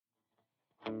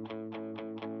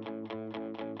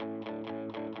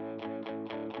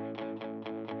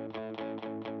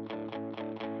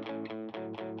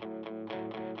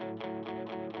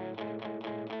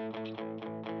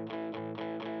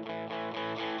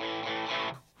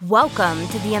Welcome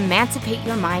to the Emancipate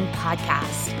Your Mind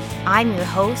podcast. I'm your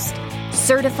host,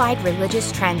 certified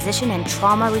religious transition and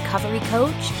trauma recovery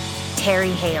coach,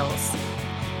 Terry Hales.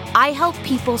 I help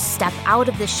people step out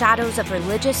of the shadows of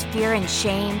religious fear and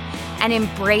shame and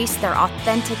embrace their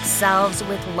authentic selves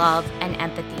with love and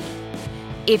empathy.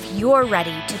 If you're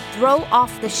ready to throw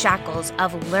off the shackles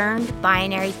of learned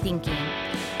binary thinking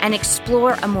and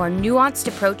explore a more nuanced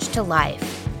approach to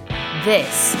life,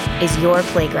 this is your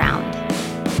playground.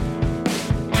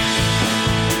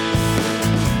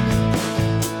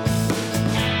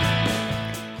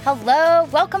 Hello,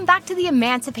 welcome back to the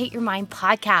Emancipate Your Mind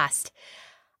podcast.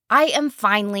 I am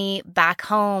finally back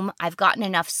home. I've gotten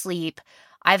enough sleep.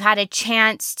 I've had a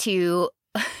chance to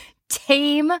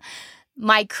tame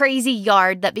my crazy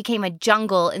yard that became a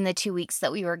jungle in the 2 weeks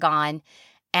that we were gone.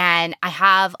 And I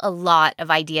have a lot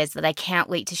of ideas that I can't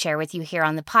wait to share with you here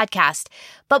on the podcast.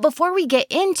 But before we get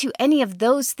into any of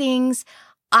those things,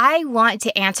 I want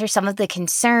to answer some of the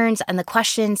concerns and the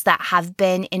questions that have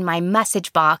been in my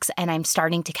message box, and I'm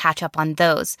starting to catch up on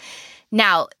those.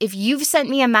 Now, if you've sent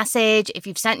me a message, if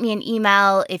you've sent me an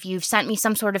email, if you've sent me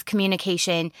some sort of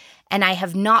communication, and I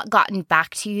have not gotten back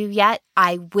to you yet,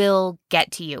 I will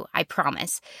get to you, I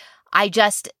promise. I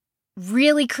just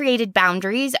really created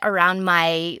boundaries around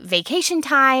my vacation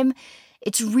time.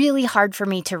 It's really hard for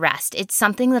me to rest. It's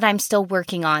something that I'm still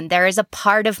working on. There is a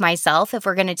part of myself, if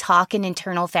we're going to talk in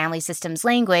internal family systems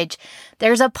language,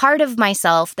 there's a part of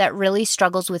myself that really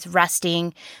struggles with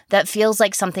resting, that feels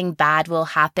like something bad will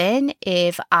happen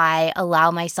if I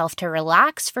allow myself to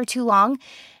relax for too long.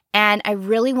 And I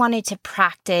really wanted to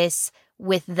practice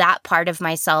with that part of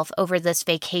myself over this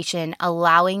vacation,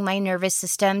 allowing my nervous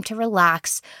system to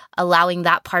relax, allowing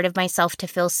that part of myself to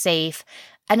feel safe,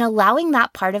 and allowing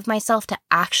that part of myself to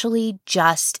actually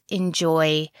just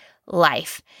enjoy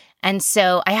life. And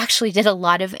so I actually did a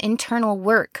lot of internal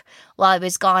work while I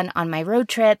was gone on my road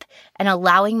trip and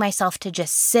allowing myself to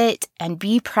just sit and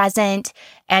be present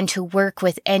and to work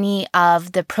with any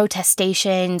of the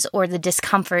protestations or the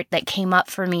discomfort that came up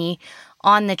for me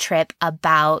on the trip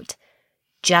about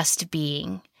just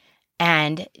being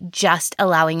and just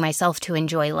allowing myself to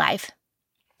enjoy life.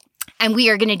 And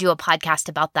we are going to do a podcast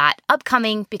about that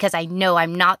upcoming because I know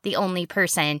I'm not the only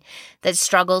person that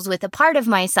struggles with a part of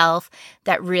myself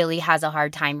that really has a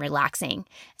hard time relaxing.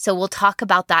 So we'll talk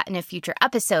about that in a future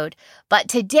episode. But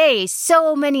today,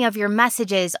 so many of your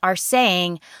messages are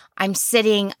saying, I'm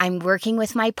sitting, I'm working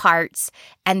with my parts,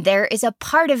 and there is a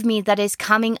part of me that is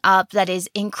coming up that is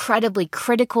incredibly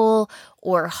critical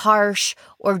or harsh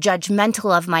or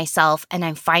judgmental of myself, and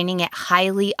I'm finding it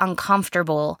highly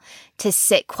uncomfortable to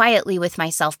sit quietly with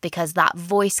myself because that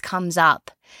voice comes up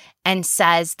and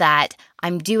says that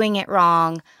I'm doing it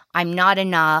wrong, I'm not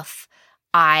enough,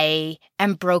 I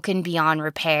am broken beyond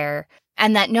repair,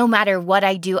 and that no matter what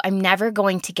I do, I'm never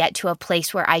going to get to a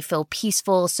place where I feel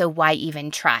peaceful, so why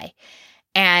even try?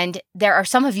 And there are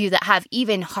some of you that have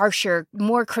even harsher,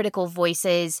 more critical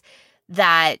voices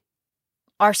that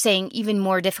are saying even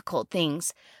more difficult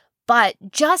things. But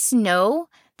just know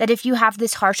that if you have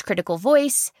this harsh, critical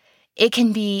voice, it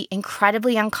can be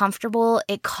incredibly uncomfortable.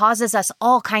 It causes us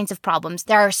all kinds of problems.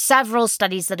 There are several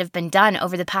studies that have been done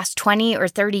over the past 20 or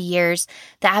 30 years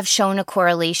that have shown a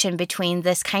correlation between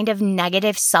this kind of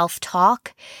negative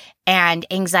self-talk and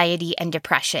anxiety and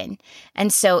depression.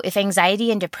 And so if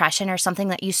anxiety and depression are something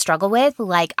that you struggle with,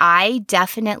 like I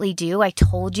definitely do, I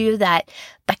told you that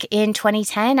back in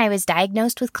 2010, I was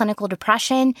diagnosed with clinical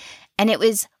depression, and it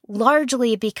was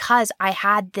largely because I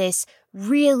had this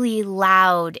really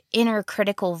loud inner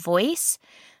critical voice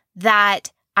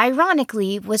that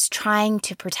ironically was trying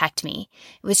to protect me.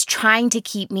 It was trying to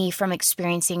keep me from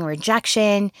experiencing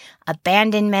rejection,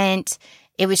 abandonment.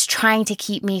 It was trying to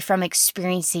keep me from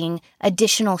experiencing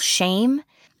additional shame.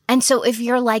 And so if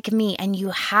you're like me and you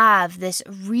have this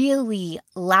really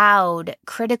loud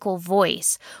critical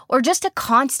voice or just a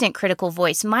constant critical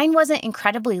voice, mine wasn't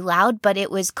incredibly loud, but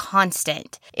it was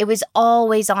constant. It was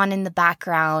always on in the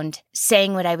background,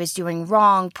 saying what I was doing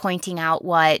wrong, pointing out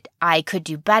what I could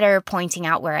do better, pointing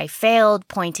out where I failed,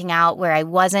 pointing out where I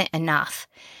wasn't enough.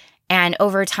 And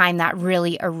over time, that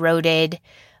really eroded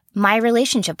my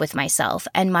relationship with myself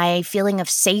and my feeling of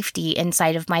safety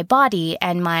inside of my body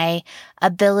and my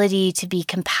ability to be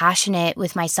compassionate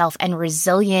with myself and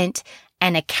resilient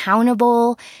and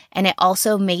accountable. And it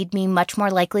also made me much more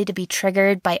likely to be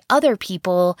triggered by other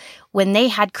people when they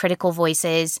had critical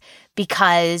voices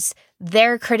because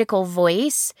their critical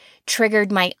voice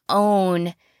triggered my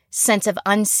own sense of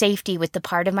unsafety with the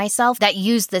part of myself that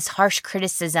used this harsh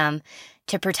criticism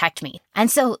to protect me.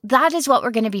 And so that is what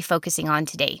we're going to be focusing on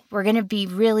today. We're going to be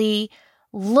really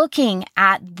looking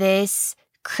at this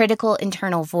critical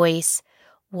internal voice,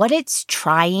 what it's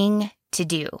trying to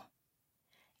do,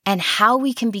 and how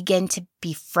we can begin to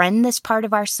befriend this part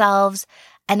of ourselves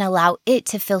and allow it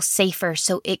to feel safer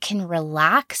so it can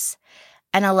relax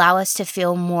and allow us to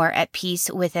feel more at peace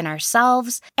within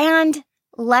ourselves and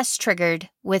less triggered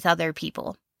with other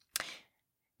people.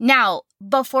 Now,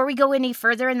 before we go any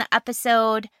further in the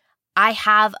episode, I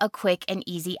have a quick and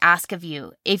easy ask of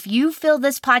you. If you feel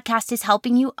this podcast is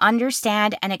helping you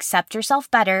understand and accept yourself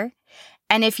better,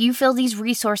 and if you feel these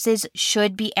resources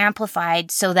should be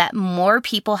amplified so that more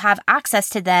people have access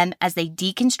to them as they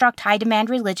deconstruct high-demand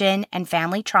religion and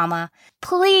family trauma,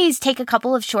 please take a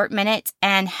couple of short minutes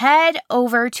and head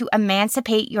over to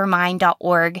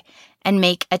emancipateyourmind.org and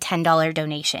make a $10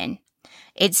 donation.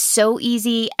 It's so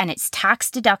easy and it's tax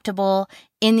deductible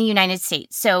in the United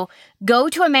States. So go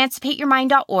to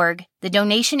emancipateyourmind.org. The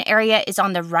donation area is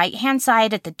on the right-hand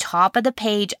side at the top of the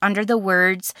page under the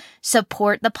words,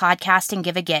 support the podcast and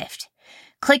give a gift.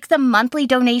 Click the monthly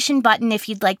donation button if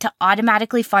you'd like to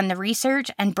automatically fund the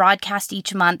research and broadcast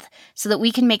each month so that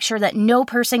we can make sure that no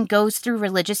person goes through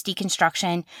religious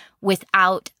deconstruction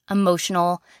without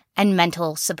emotional and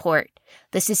mental support.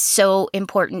 This is so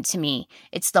important to me.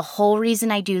 It's the whole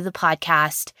reason I do the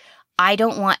podcast. I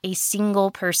don't want a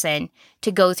single person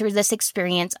to go through this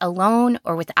experience alone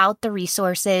or without the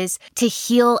resources to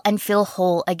heal and feel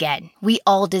whole again. We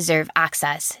all deserve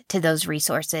access to those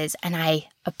resources, and I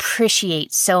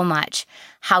appreciate so much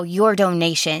how your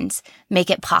donations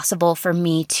make it possible for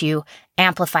me to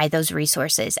amplify those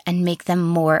resources and make them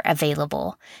more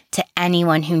available to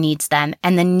anyone who needs them.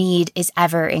 And the need is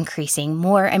ever increasing.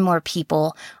 More and more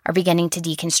people are beginning to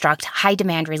deconstruct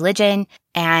high-demand religion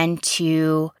and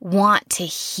to want to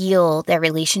heal their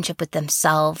relationship with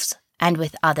themselves and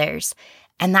with others.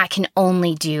 And that can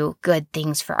only do good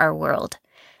things for our world.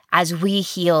 As we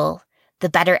heal, the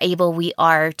better able we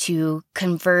are to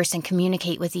converse and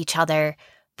communicate with each other,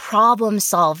 problem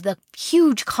solve the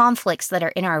huge conflicts that are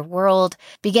in our world,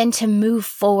 begin to move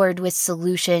forward with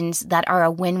solutions that are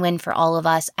a win-win for all of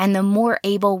us. And the more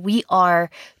able we are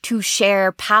to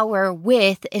share power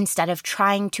with instead of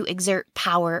trying to exert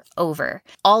power over.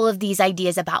 All of these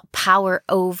ideas about power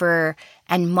over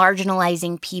and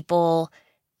marginalizing people,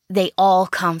 they all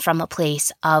come from a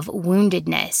place of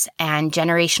woundedness and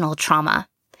generational trauma.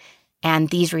 And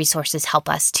these resources help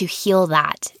us to heal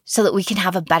that so that we can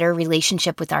have a better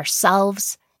relationship with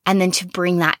ourselves and then to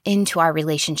bring that into our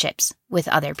relationships with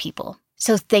other people.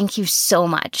 So thank you so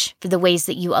much for the ways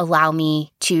that you allow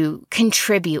me to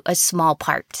contribute a small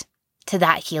part to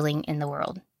that healing in the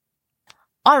world.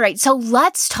 All right, so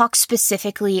let's talk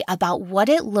specifically about what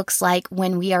it looks like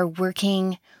when we are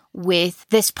working with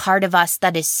this part of us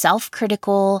that is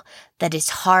self-critical, that is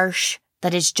harsh,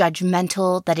 that is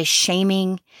judgmental, that is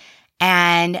shaming.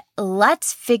 And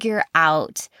let's figure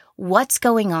out what's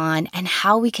going on and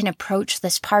how we can approach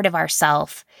this part of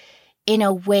ourselves in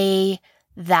a way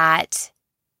that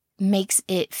makes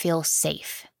it feel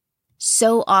safe.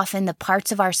 So often the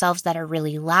parts of ourselves that are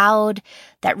really loud,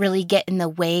 that really get in the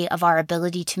way of our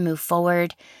ability to move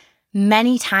forward,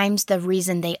 many times the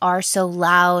reason they are so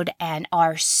loud and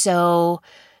are so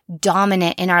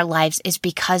dominant in our lives is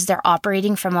because they're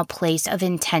operating from a place of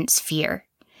intense fear.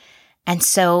 And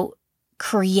so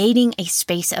creating a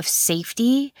space of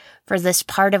safety for this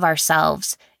part of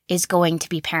ourselves is going to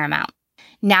be paramount.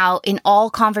 Now, in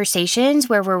all conversations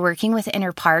where we're working with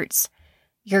inner parts,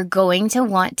 you're going to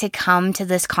want to come to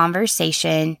this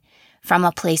conversation from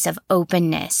a place of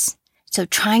openness. So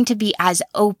trying to be as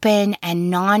open and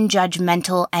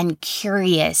non-judgmental and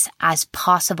curious as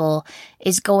possible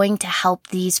is going to help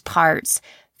these parts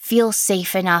feel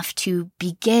safe enough to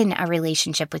begin a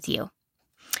relationship with you.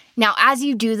 Now, as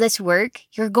you do this work,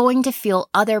 you're going to feel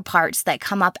other parts that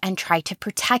come up and try to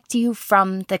protect you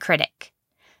from the critic.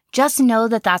 Just know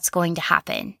that that's going to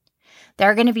happen. There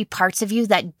are going to be parts of you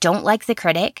that don't like the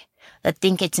critic, that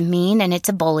think it's mean and it's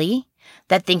a bully,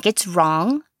 that think it's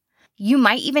wrong. You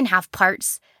might even have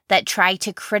parts that try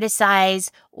to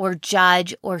criticize or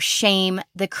judge or shame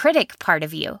the critic part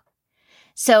of you.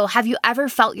 So have you ever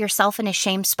felt yourself in a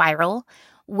shame spiral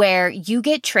where you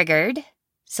get triggered?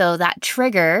 So that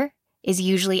trigger is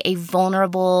usually a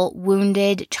vulnerable,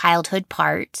 wounded childhood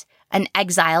part, an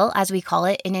exile, as we call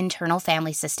it in internal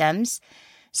family systems.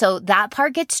 So that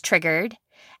part gets triggered.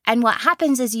 And what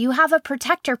happens is you have a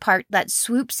protector part that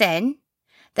swoops in,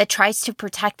 that tries to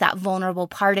protect that vulnerable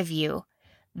part of you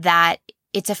that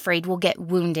it's afraid will get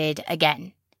wounded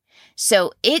again.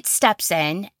 So it steps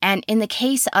in, and in the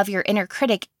case of your inner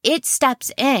critic, it steps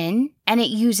in and it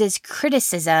uses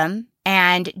criticism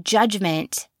and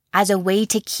judgment as a way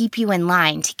to keep you in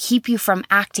line, to keep you from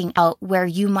acting out where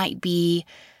you might be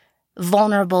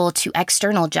vulnerable to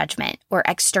external judgment or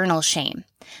external shame.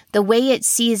 The way it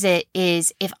sees it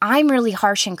is, if I'm really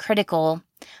harsh and critical,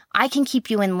 I can keep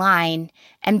you in line,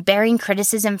 and bearing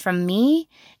criticism from me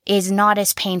is not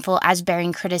as painful as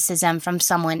bearing criticism from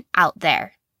someone out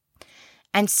there.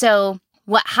 And so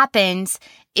what happens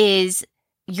is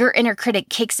your inner critic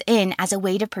kicks in as a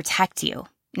way to protect you.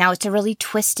 Now, it's a really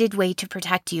twisted way to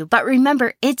protect you, but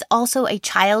remember, it's also a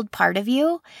child part of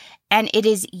you, and it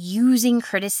is using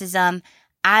criticism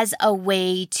as a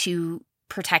way to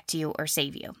protect you or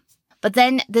save you. But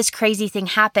then this crazy thing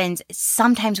happens.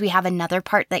 Sometimes we have another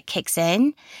part that kicks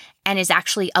in and is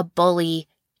actually a bully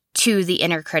to the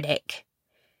inner critic,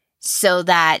 so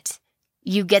that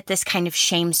you get this kind of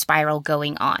shame spiral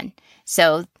going on.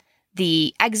 So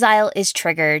the exile is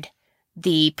triggered.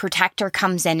 The protector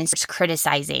comes in and starts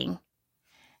criticizing.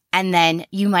 And then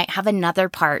you might have another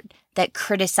part that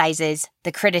criticizes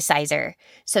the criticizer.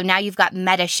 So now you've got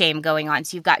meta shame going on.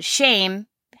 So you've got shame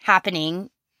happening.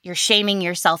 You're shaming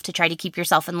yourself to try to keep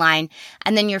yourself in line.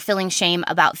 And then you're feeling shame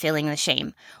about feeling the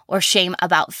shame, or shame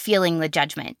about feeling the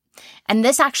judgment. And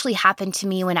this actually happened to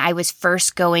me when I was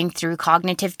first going through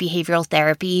cognitive behavioral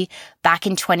therapy back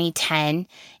in 2010.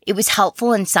 It was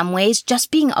helpful in some ways.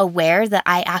 Just being aware that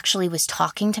I actually was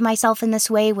talking to myself in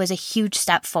this way was a huge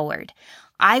step forward.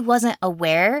 I wasn't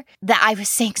aware that I was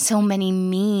saying so many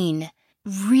mean,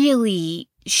 really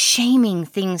shaming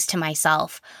things to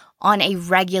myself on a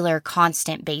regular,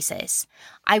 constant basis.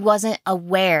 I wasn't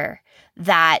aware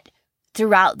that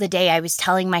throughout the day, I was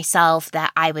telling myself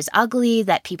that I was ugly,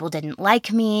 that people didn't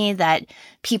like me, that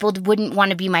people wouldn't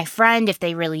want to be my friend if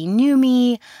they really knew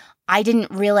me. I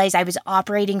didn't realize I was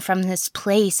operating from this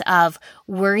place of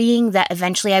worrying that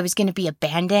eventually I was going to be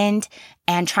abandoned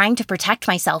and trying to protect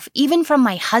myself, even from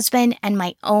my husband and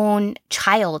my own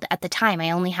child at the time.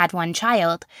 I only had one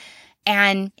child.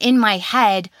 And in my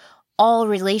head, all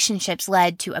relationships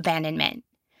led to abandonment.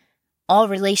 All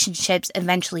relationships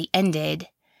eventually ended.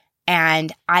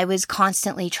 And I was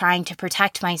constantly trying to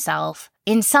protect myself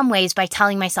in some ways by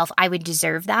telling myself I would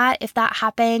deserve that if that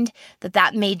happened,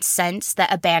 that made sense,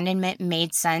 that abandonment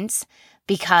made sense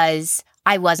because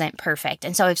I wasn't perfect.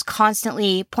 And so I was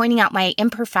constantly pointing out my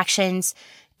imperfections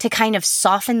to kind of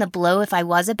soften the blow if I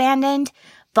was abandoned,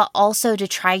 but also to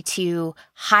try to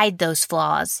hide those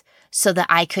flaws so that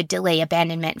I could delay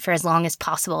abandonment for as long as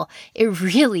possible. It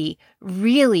really,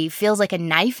 really feels like a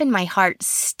knife in my heart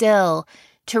still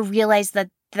to realize that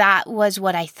that was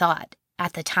what I thought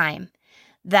at the time,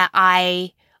 that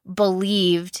I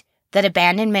believed that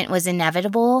abandonment was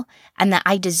inevitable and that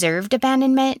I deserved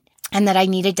abandonment and that I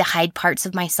needed to hide parts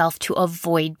of myself to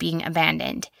avoid being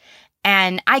abandoned.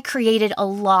 And I created a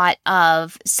lot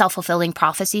of self-fulfilling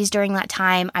prophecies during that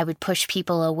time. I would push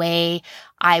people away.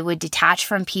 I would detach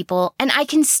from people. And I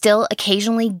can still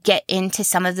occasionally get into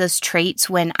some of those traits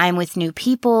when I'm with new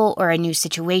people or a new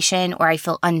situation, or I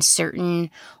feel uncertain,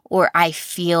 or I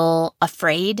feel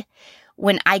afraid.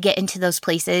 When I get into those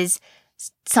places,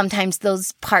 sometimes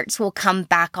those parts will come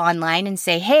back online and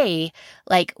say, hey,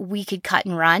 like, we could cut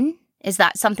and run. Is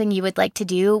that something you would like to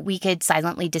do? We could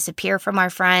silently disappear from our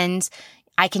friends.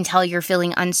 I can tell you're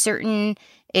feeling uncertain.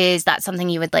 Is that something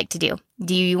you would like to do?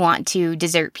 Do you want to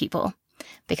desert people?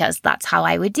 Because that's how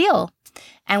I would deal.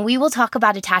 And we will talk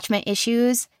about attachment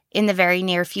issues in the very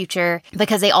near future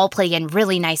because they all play in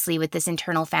really nicely with this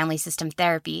internal family system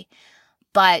therapy.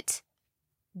 But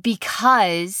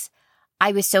because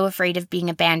I was so afraid of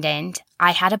being abandoned, I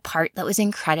had a part that was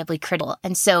incredibly critical.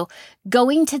 And so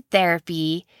going to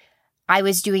therapy, I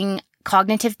was doing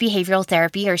cognitive behavioral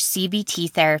therapy, or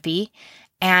CBT therapy,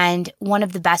 and one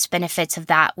of the best benefits of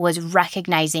that was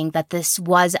recognizing that this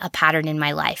was a pattern in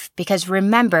my life. Because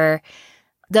remember,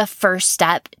 the first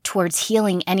step towards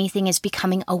healing anything is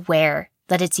becoming aware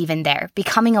that it's even there,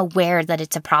 becoming aware that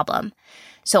it's a problem.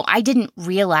 So I didn't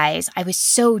realize I was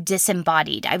so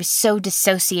disembodied. I was so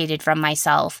dissociated from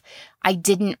myself. I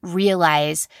didn't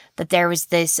realize that there was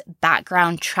this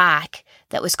background track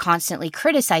that was constantly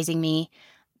criticizing me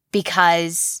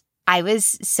because I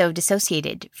was so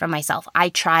dissociated from myself. I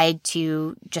tried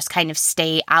to just kind of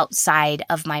stay outside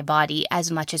of my body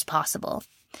as much as possible.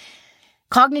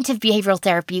 Cognitive behavioral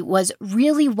therapy was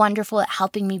really wonderful at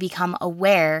helping me become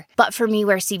aware, but for me,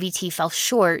 where CBT fell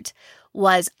short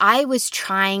was I was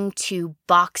trying to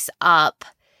box up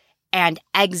and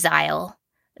exile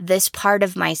this part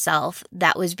of myself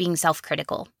that was being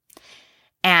self-critical.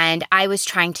 And I was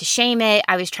trying to shame it.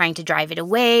 I was trying to drive it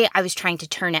away. I was trying to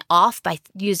turn it off by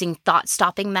using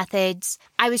thought-stopping methods.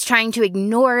 I was trying to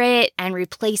ignore it and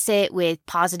replace it with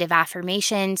positive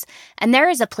affirmations. And there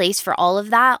is a place for all of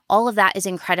that. All of that is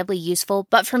incredibly useful.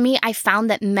 But for me, I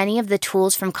found that many of the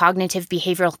tools from cognitive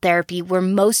behavioral therapy were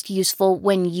most useful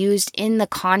when used in the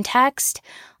context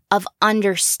of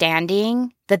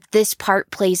understanding that this part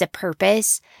plays a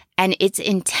purpose and its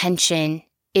intention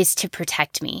is to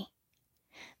protect me.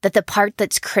 That the part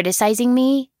that's criticizing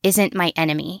me isn't my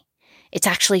enemy. It's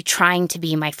actually trying to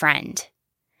be my friend.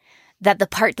 That the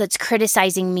part that's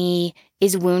criticizing me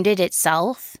is wounded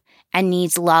itself and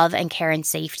needs love and care and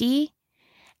safety.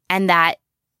 And that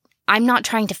I'm not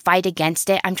trying to fight against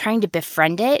it. I'm trying to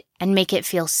befriend it and make it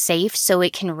feel safe so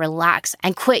it can relax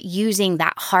and quit using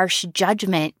that harsh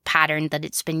judgment pattern that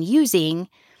it's been using,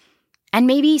 and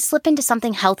maybe slip into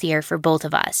something healthier for both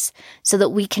of us so that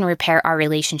we can repair our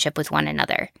relationship with one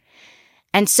another.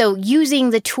 And so using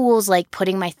the tools like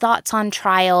putting my thoughts on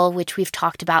trial, which we've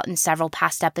talked about in several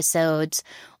past episodes,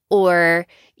 or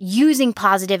using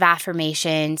positive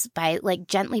affirmations by like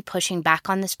gently pushing back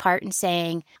on this part and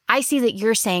saying, I see that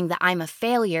you're saying that I'm a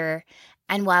failure.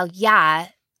 And while, yeah,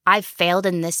 I've failed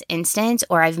in this instance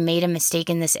or I've made a mistake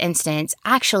in this instance,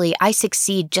 actually, I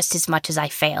succeed just as much as I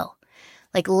fail.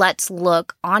 Like, let's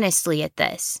look honestly at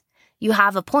this. You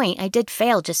have a point. I did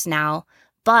fail just now,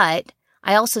 but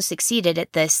I also succeeded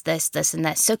at this, and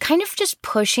this. So kind of just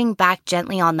pushing back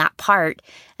gently on that part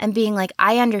and being like,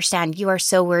 I understand you are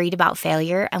so worried about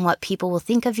failure and what people will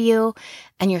think of you,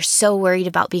 and you're so worried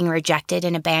about being rejected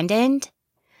and abandoned.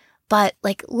 But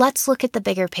like, let's look at the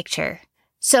bigger picture.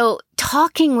 So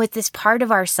talking with this part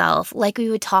of ourselves like we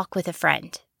would talk with a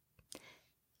friend.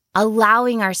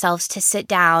 Allowing ourselves to sit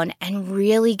down and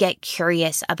really get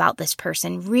curious about this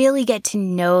person, really get to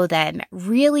know them,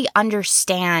 really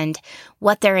understand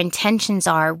what their intentions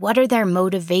are, what are their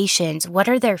motivations, what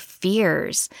are their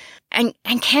fears, and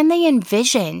can they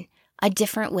envision a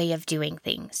different way of doing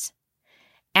things?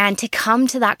 And to come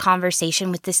to that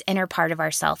conversation with this inner part of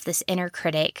ourselves, this inner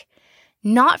critic,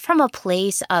 not from a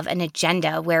place of an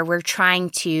agenda where we're trying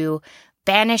to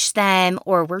banish them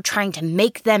or we're trying to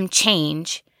make them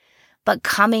change, but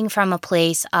coming from a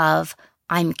place of,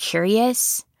 I'm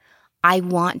curious, I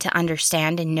want to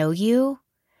understand and know you.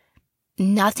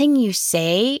 Nothing you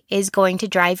say is going to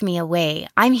drive me away.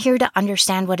 I'm here to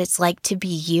understand what it's like to be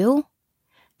you,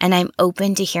 and I'm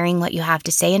open to hearing what you have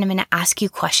to say, and I'm going to ask you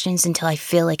questions until I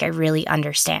feel like I really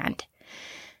understand.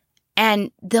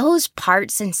 And those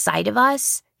parts inside of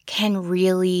us can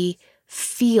really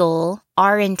feel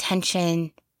our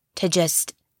intention to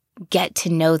just get to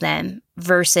know them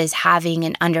versus having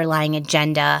an underlying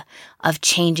agenda of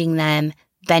changing them,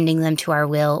 bending them to our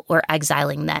will, or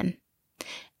exiling them.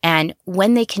 And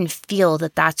when they can feel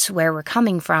that that's where we're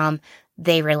coming from,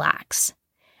 they relax.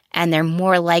 And they're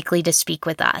more likely to speak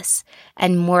with us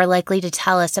and more likely to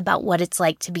tell us about what it's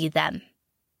like to be them.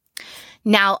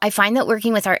 Now, I find that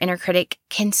working with our inner critic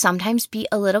can sometimes be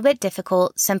a little bit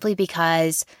difficult simply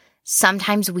because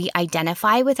sometimes we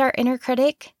identify with our inner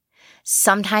critic.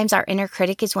 Sometimes our inner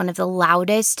critic is one of the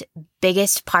loudest,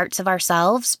 biggest parts of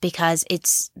ourselves because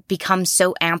it's become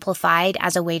so amplified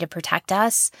as a way to protect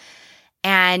us.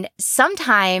 And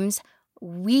sometimes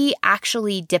we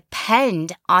actually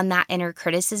depend on that inner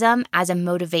criticism as a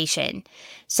motivation.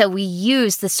 So we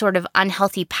use the sort of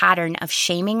unhealthy pattern of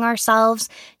shaming ourselves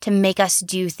to make us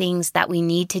do things that we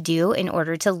need to do in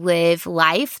order to live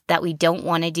life that we don't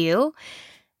want to do.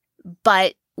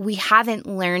 But we haven't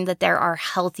learned that there are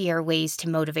healthier ways to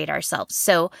motivate ourselves.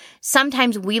 So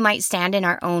sometimes we might stand in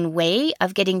our own way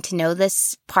of getting to know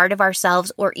this part of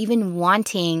ourselves or even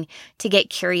wanting to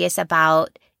get curious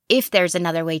about if there's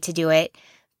another way to do it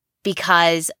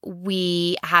because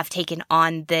we have taken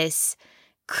on this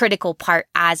critical part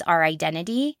as our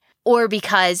identity, or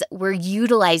because we're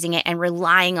utilizing it and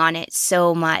relying on it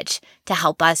so much to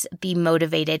help us be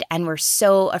motivated. And we're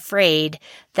so afraid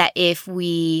that if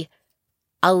we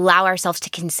allow ourselves to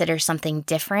consider something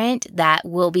different, that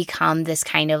will become this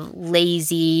kind of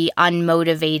lazy,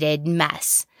 unmotivated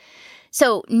mess.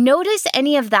 So notice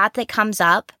any of that comes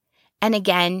up. And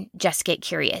again, just get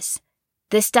curious.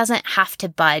 This doesn't have to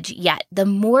budge yet. The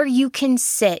more you can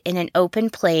sit in an open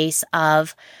place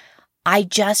of, I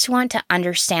just want to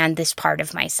understand this part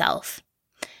of myself.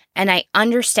 And I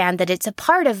understand that it's a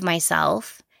part of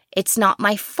myself. It's not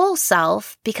my full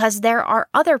self because there are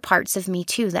other parts of me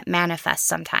too that manifest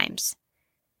sometimes.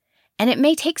 And it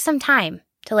may take some time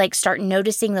to start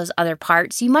noticing those other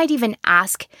parts. You might even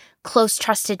ask close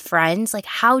trusted friends,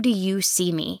 how do you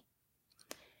see me?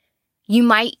 You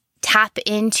might Tap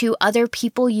into other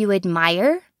people you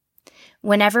admire.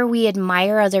 Whenever we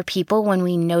admire other people, when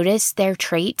we notice their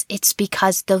traits, it's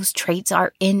because those traits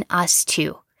are in us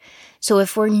too. So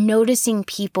if we're noticing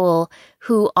people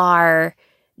who are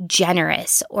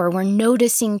generous, or we're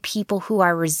noticing people who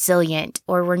are resilient,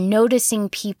 or we're noticing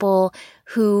people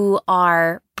who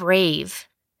are brave,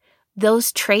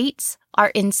 those traits are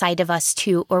inside of us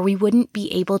too, or we wouldn't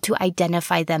be able to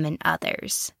identify them in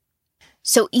others.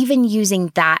 So even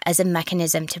using that as a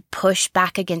mechanism to push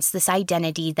back against this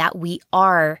identity that we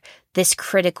are this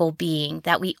critical being,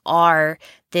 that we are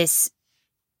this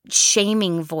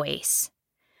shaming voice.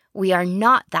 We are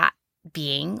not that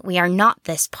being. We are not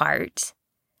this part.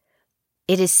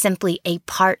 It is simply a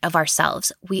part of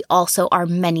ourselves. We also are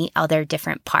many other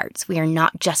different parts. We are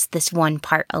not just this one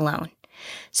part alone.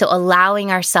 So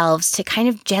allowing ourselves to kind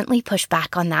of gently push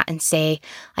back on that and say,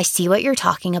 I see what you're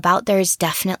talking about. There's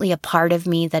definitely a part of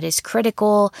me that is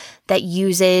critical, that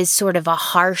uses sort of a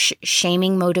harsh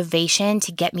shaming motivation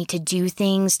to get me to do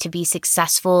things, to be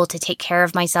successful, to take care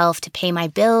of myself, to pay my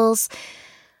bills.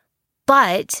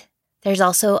 But there's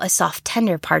also a soft,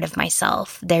 tender part of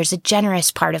myself. There's a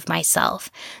generous part of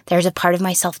myself. There's a part of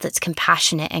myself that's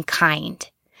compassionate and kind.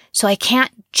 So I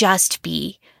can't just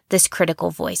be this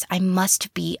critical voice. I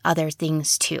must be other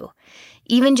things too.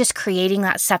 Even just creating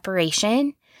that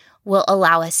separation will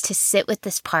allow us to sit with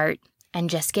this part and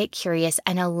just get curious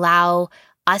and allow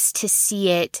us to see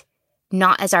it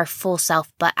not as our full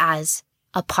self, but as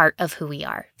a part of who we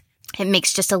are. It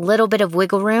makes just a little bit of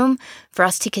wiggle room for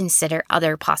us to consider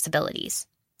other possibilities.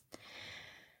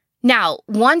 Now,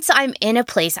 once I'm in a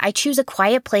place, I choose a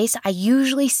quiet place. I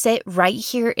usually sit right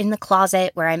here in the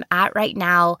closet where I'm at right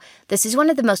now. This is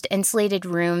one of the most insulated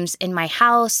rooms in my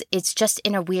house. It's just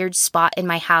in a weird spot in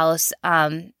my house.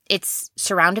 It's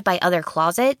surrounded by other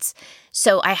closets.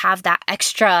 So I have that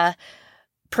extra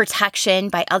protection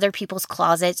by other people's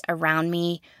closets around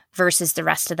me versus the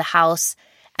rest of the house.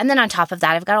 And then on top of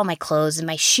that, I've got all my clothes and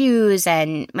my shoes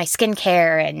and my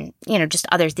skincare and, just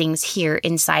other things here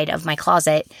inside of my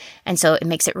closet. And so it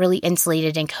makes it really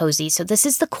insulated and cozy. So this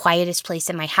is the quietest place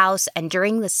in my house. And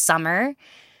during the summer,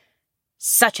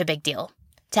 such a big deal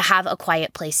to have a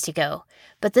quiet place to go.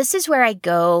 But this is where I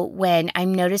go when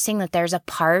I'm noticing that there's a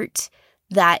part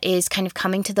that is kind of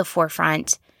coming to the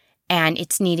forefront and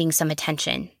it's needing some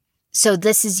attention. So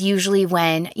this is usually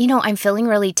when, I'm feeling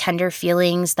really tender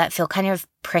feelings that feel kind of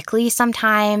prickly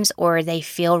sometimes, or they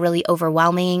feel really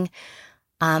overwhelming.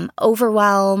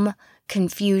 Overwhelm,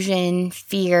 confusion,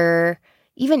 fear,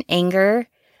 even anger.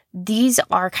 These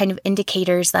are kind of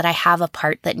indicators that I have a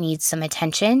part that needs some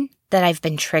attention, that I've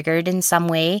been triggered in some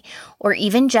way, or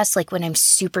even just like when I'm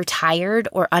super tired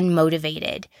or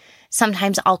unmotivated.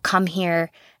 Sometimes I'll come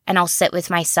here and I'll sit with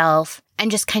myself and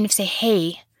just kind of say,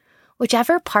 hey,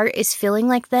 whichever part is feeling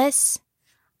like this,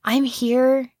 I'm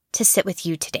here to sit with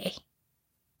you today.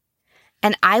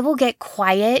 And I will get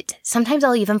quiet. Sometimes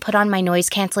I'll even put on my noise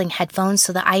canceling headphones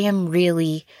so that I am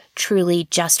really, truly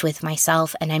just with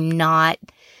myself and I'm not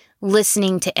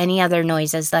listening to any other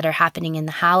noises that are happening in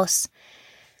the house.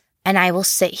 And I will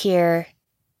sit here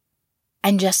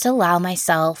and just allow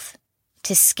myself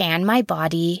to scan my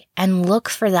body and look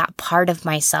for that part of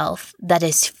myself that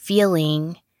is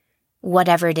feeling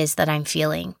whatever it is that I'm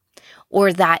feeling,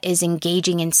 or that is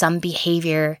engaging in some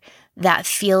behavior that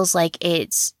feels like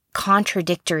it's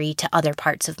contradictory to other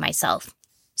parts of myself.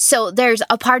 So there's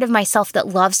a part of myself that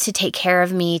loves to take care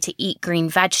of me, to eat green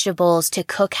vegetables, to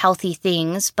cook healthy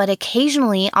things, but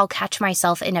occasionally I'll catch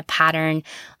myself in a pattern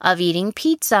of eating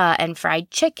pizza and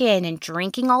fried chicken and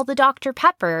drinking all the Dr.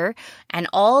 Pepper and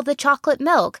all the chocolate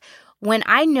milk. When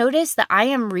I notice that I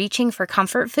am reaching for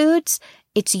comfort foods,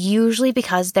 it's usually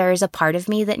because there is a part of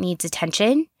me that needs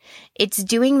attention. It's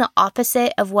doing the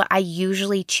opposite of what I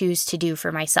usually choose to do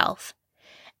for myself.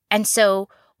 And so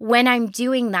when I'm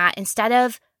doing that, instead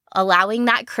of allowing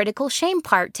that critical shame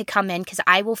part to come in, because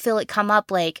I will feel it come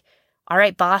up like, all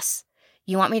right, boss,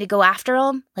 you want me to go after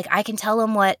them? Like I can tell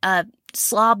them what a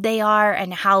slob they are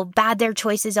and how bad their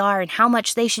choices are and how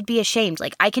much they should be ashamed.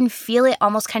 Like I can feel it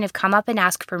almost kind of come up and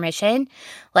ask permission.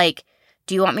 Like,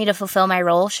 do you want me to fulfill my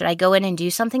role? Should I go in and do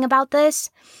something about this?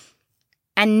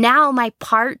 And now my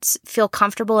parts feel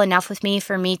comfortable enough with me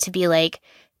for me to be like,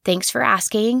 thanks for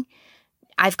asking.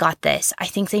 I've got this. I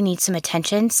think they need some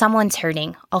attention. Someone's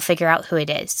hurting. I'll figure out who it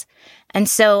is. And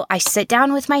so I sit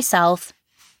down with myself.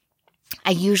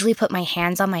 I usually put my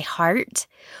hands on my heart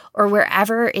or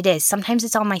wherever it is. Sometimes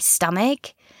it's on my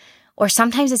stomach or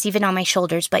sometimes it's even on my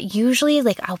shoulders. But usually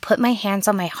I'll put my hands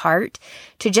on my heart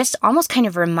to just almost kind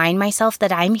of remind myself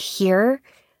that I'm here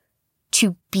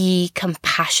to be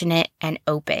compassionate and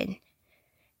open.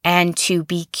 and to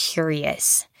be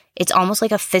curious. It's almost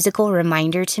like a physical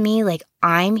reminder to me, like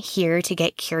I'm here to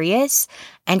get curious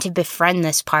and to befriend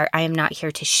this part. I am not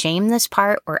here to shame this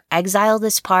part or exile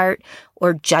this part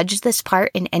or judge this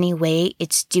part in any way.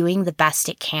 It's doing the best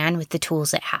it can with the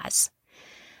tools it has.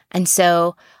 And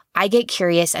so I get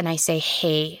curious and I say,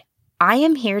 hey, I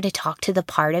am here to talk to the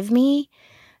part of me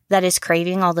that is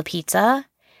craving all the pizza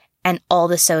and all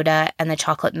the soda and the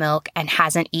chocolate milk and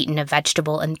hasn't eaten a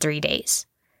vegetable in 3 days.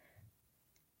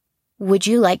 Would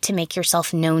you like to make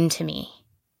yourself known to me?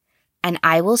 And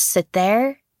I will sit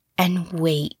there and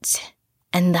wait.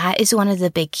 And that is one of the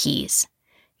big keys.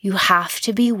 You have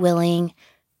to be willing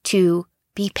to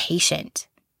be patient.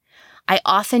 I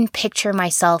often picture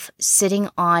myself sitting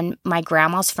on my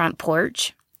grandma's front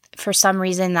porch. For some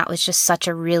reason, that was just such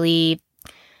a really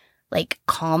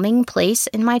calming place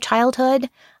in my childhood.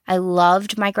 I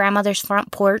loved my grandmother's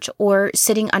front porch or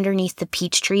sitting underneath the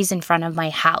peach trees in front of my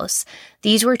house.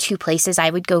 These were two places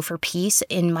I would go for peace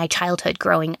in my childhood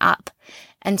growing up.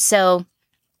 And so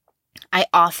I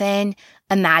often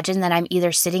imagine that I'm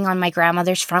either sitting on my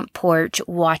grandmother's front porch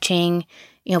watching,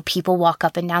 people walk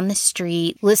up and down the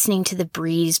street, listening to the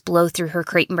breeze blow through her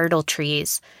crepe myrtle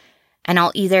trees. And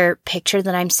I'll either picture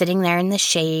that I'm sitting there in the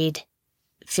shade,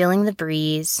 feeling the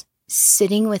breeze,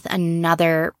 sitting with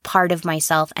another part of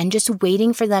myself and just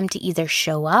waiting for them to either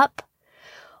show up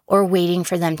or waiting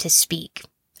for them to speak.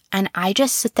 And I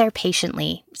just sit there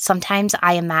patiently. Sometimes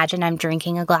I imagine I'm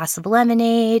drinking a glass of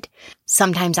lemonade.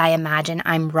 Sometimes I imagine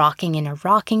I'm rocking in a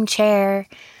rocking chair.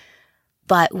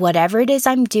 But whatever it is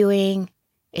I'm doing,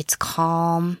 it's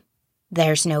calm.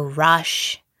 There's no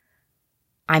rush.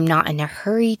 I'm not in a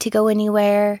hurry to go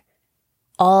anywhere.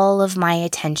 All of my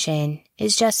attention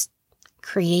is just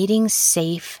creating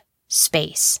safe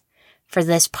space for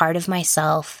this part of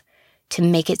myself to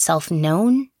make itself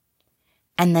known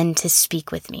and then to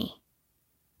speak with me.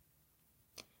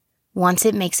 Once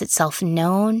it makes itself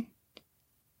known,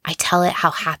 I tell it how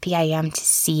happy I am to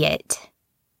see it.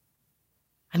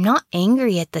 I'm not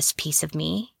angry at this piece of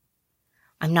me.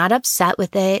 I'm not upset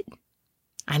with it.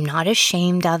 I'm not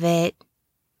ashamed of it.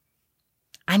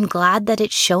 I'm glad that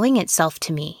it's showing itself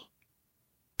to me.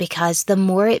 Because the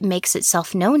more it makes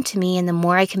itself known to me and the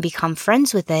more I can become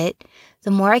friends with it,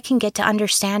 the more I can get to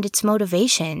understand its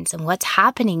motivations and what's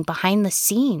happening behind the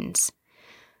scenes.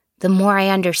 The more I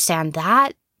understand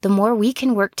that, the more we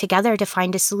can work together to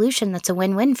find a solution that's a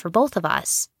win-win for both of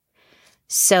us.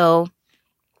 So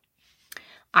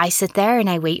I sit there and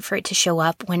I wait for it to show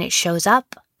up. When it shows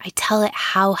up, I tell it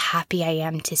how happy I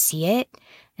am to see it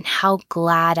and how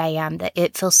glad I am that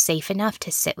it feels safe enough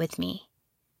to sit with me.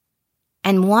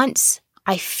 And once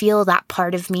I feel that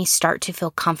part of me start to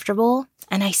feel comfortable,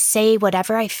 and I say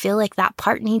whatever I feel like that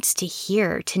part needs to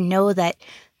hear to know that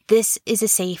this is a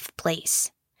safe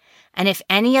place. And if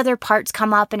any other parts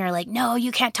come up and are like, no,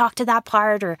 you can't talk to that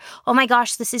part, or, oh my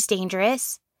gosh, this is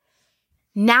dangerous.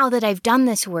 Now that I've done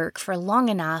this work for long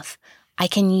enough, I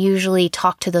can usually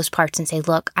talk to those parts and say,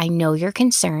 look, I know you're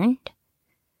concerned,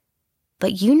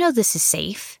 but you know this is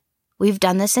safe. We've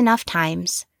done this enough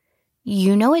times.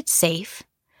 You know it's safe.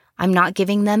 I'm not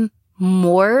giving them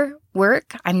more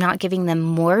work. I'm not giving them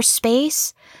more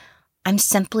space. I'm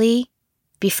simply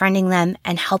befriending them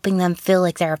and helping them feel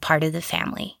like they're a part of the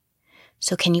family.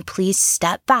 So can you please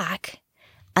step back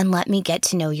and let me get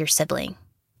to know your sibling?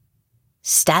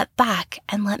 Step back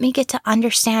and let me get to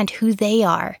understand who they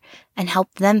are and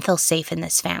help them feel safe in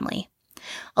this family.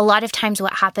 A lot of times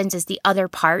what happens is the other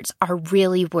parts are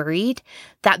really worried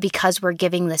that because we're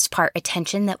giving this part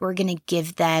attention that we're going to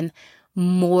give them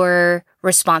more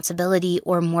responsibility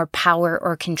or more power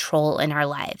or control in our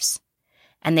lives.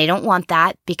 And they don't want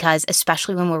that because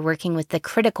especially when we're working with the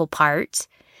critical part,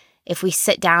 if we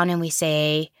sit down and we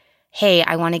say, hey,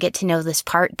 I want to get to know this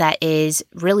part that is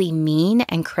really mean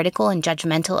and critical and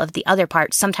judgmental of the other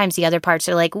parts, sometimes the other parts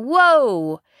are like,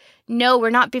 whoa, no, we're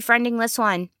not befriending this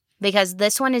one. Because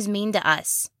this one is mean to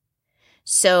us.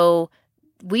 So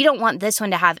we don't want this one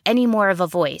to have any more of a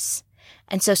voice.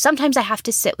 And so sometimes I have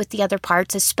to sit with the other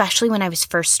parts, especially when I was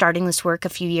first starting this work a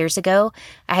few years ago.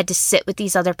 I had to sit with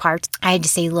these other parts. I had to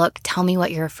say, look, tell me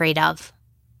what you're afraid of.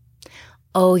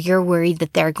 Oh, you're worried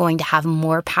that they're going to have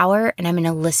more power and I'm going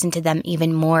to listen to them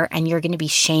even more and you're going to be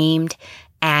shamed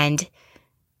and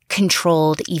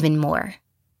controlled even more.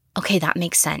 Okay, that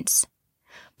makes sense.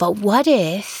 But what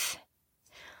if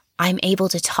I'm able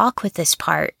to talk with this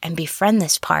part and befriend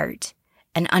this part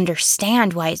and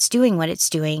understand why it's doing what it's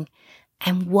doing?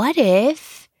 And what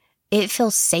if it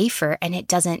feels safer and it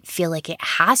doesn't feel like it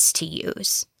has to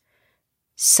use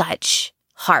such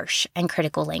harsh and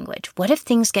critical language? What if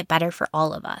things get better for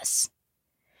all of us?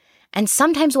 And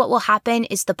sometimes what will happen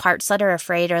is the parts that are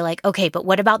afraid are like, okay, but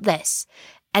what about this?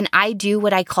 And I do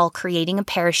what I call creating a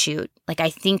parachute. Like I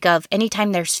think of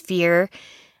anytime there's fear,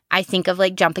 I think of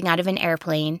like jumping out of an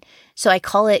airplane. So I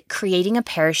call it creating a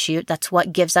parachute. That's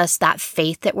what gives us that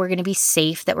faith that we're going to be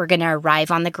safe, that we're going to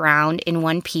arrive on the ground in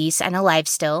one piece and alive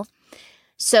still.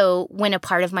 So when a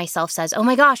part of myself says, oh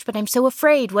my gosh, but I'm so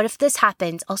afraid, what if this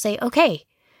happens? I'll say, okay,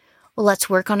 well, let's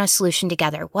work on a solution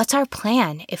together. What's our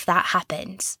plan if that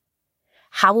happens?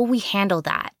 How will we handle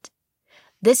that?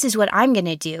 This is what I'm going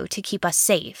to do to keep us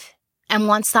safe. And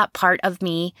once that part of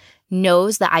me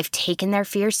knows that I've taken their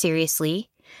fear seriously,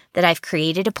 that I've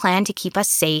created a plan to keep us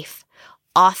safe,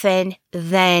 often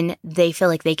then they feel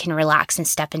like they can relax and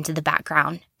step into the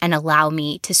background and allow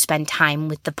me to spend time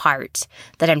with the part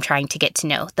that I'm trying to get to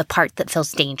know, the part that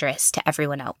feels dangerous to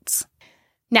everyone else.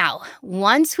 Now,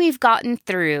 once we've gotten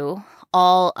through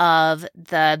all of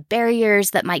the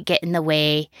barriers that might get in the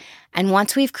way, and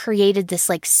once we've created this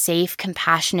like safe,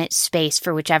 compassionate space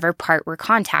for whichever part we're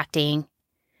contacting,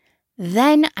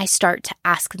 then I start to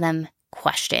ask them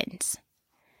questions.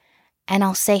 And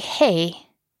I'll say, hey,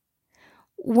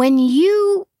 when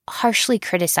you harshly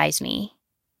criticize me,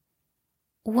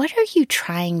 what are you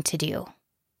trying to do?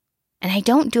 And I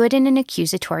don't do it in an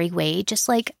accusatory way, just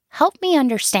like, help me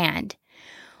understand.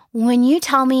 When you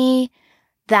tell me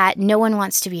that no one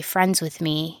wants to be friends with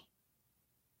me,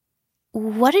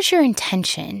 what is your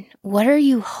intention? What are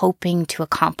you hoping to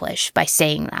accomplish by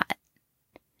saying that?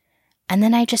 And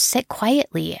then I just sit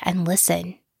quietly and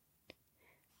listen.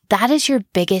 That is your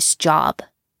biggest job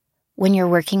when you're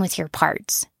working with your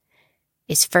parts,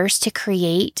 is first to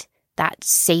create that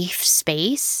safe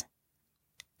space,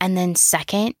 and then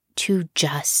second, to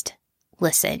just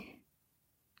listen.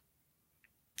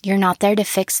 You're not there to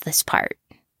fix this part.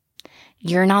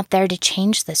 You're not there to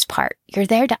change this part. You're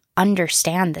there to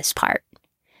understand this part.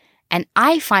 And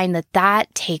I find that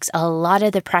that takes a lot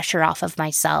of the pressure off of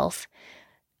myself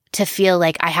to feel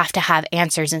like I have to have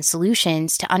answers and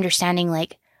solutions, to understanding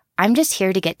like, I'm just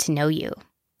here to get to know you.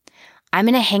 I'm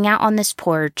going to hang out on this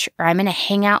porch, or I'm going to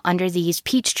hang out under these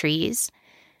peach trees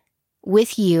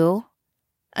with you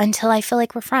until I feel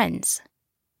like we're friends.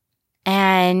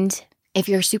 And if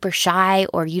you're super shy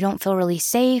or you don't feel really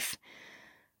safe,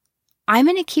 I'm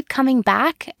going to keep coming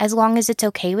back as long as it's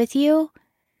okay with you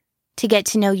to get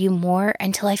to know you more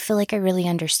until I feel like I really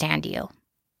understand you.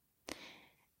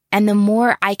 And the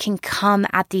more I can come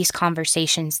at these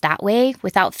conversations that way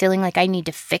without feeling like I need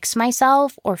to fix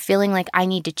myself or feeling like I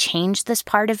need to change this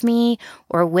part of me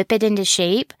or whip it into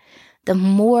shape, the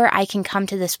more I can come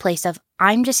to this place of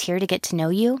I'm just here to get to know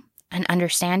you and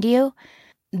understand you,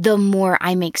 the more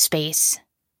I make space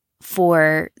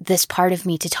for this part of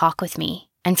me to talk with me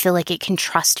and feel like it can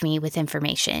trust me with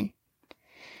information.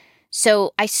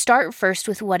 So I start first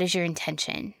with, what is your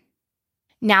intention?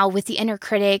 Now, with the inner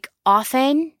critic,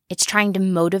 often it's trying to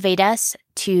motivate us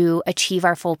to achieve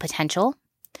our full potential.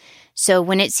 So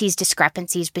when it sees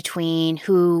discrepancies between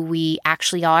who we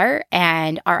actually are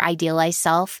and our idealized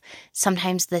self,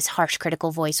 sometimes this harsh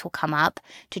critical voice will come up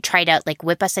to try to like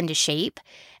whip us into shape.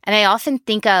 And I often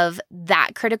think of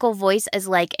that critical voice as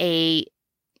like a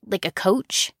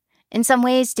coach. In some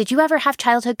ways, did you ever have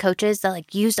childhood coaches that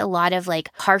like used a lot of like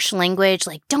harsh language,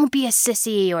 like don't be a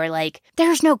sissy, or like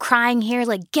there's no crying here,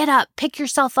 like get up, pick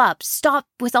yourself up, stop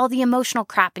with all the emotional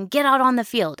crap and get out on the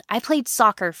field? I played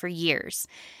soccer for years.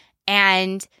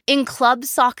 And in club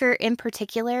soccer in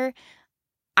particular,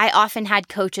 I often had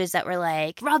coaches that were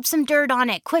like, rub some dirt on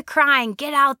it, quit crying,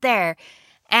 get out there.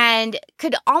 And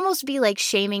could almost be like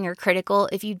shaming or critical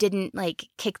if you didn't like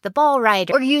kick the ball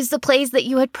right or use the plays that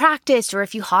you had practiced, or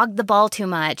if you hogged the ball too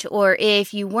much, or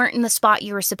if you weren't in the spot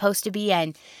you were supposed to be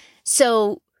in.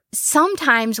 So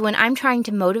sometimes when I'm trying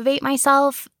to motivate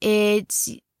myself, it's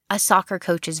a soccer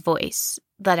coach's voice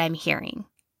that I'm hearing.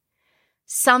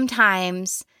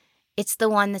 Sometimes it's the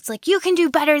one that's like, you can do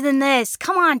better than this.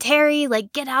 Come on, Terry,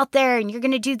 like get out there and you're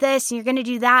going to do this and you're going to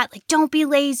do that. Like, don't be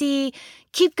lazy.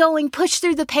 Keep going, push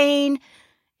through the pain.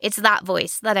 It's that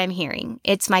voice that I'm hearing.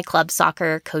 It's my club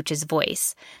soccer coach's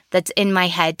voice that's in my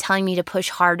head telling me to push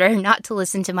harder, not to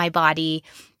listen to my body,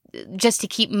 just to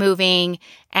keep moving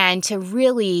and to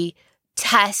really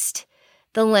test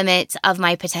the limits of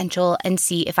my potential and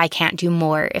see if I can't do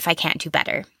more, if I can't do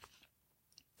better.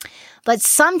 But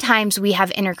sometimes we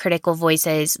have inner critical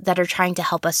voices that are trying to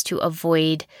help us to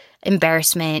avoid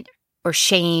embarrassment or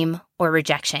shame or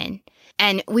rejection.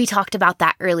 And we talked about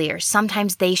that earlier.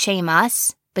 Sometimes they shame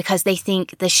us because they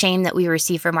think the shame that we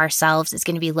receive from ourselves is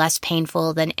going to be less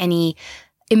painful than any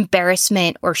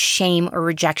embarrassment or shame or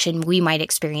rejection we might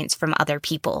experience from other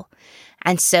people.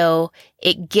 And so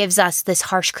it gives us this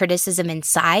harsh criticism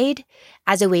inside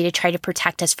as a way to try to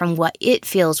protect us from what it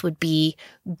feels would be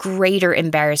greater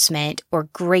embarrassment or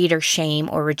greater shame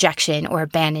or rejection or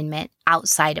abandonment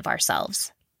outside of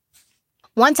ourselves.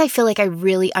 Once I feel like I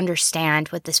really understand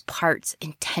what this part's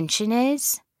intention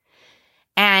is,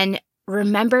 and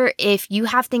remember, if you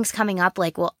have things coming up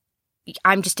like, well,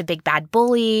 I'm just a big bad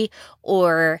bully,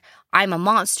 or I'm a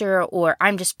monster, or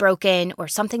I'm just broken, or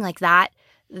something like that,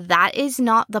 that is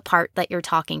not the part that you're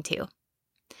talking to.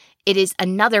 It is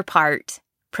another part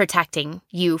protecting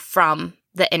you from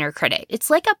the inner critic. It's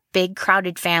like a big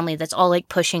crowded family that's all like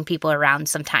pushing people around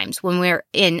sometimes when we're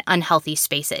in unhealthy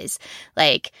spaces.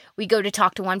 Like we go to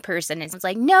talk to one person and it's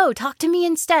like, no, talk to me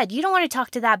instead. You don't want to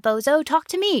talk to that bozo, talk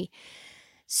to me.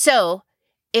 So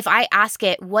if I ask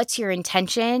it, what's your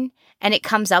intention? And it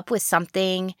comes up with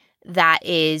something that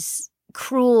is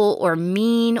cruel or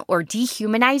mean or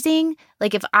dehumanizing.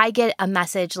 Like if I get a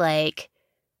message like,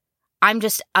 I'm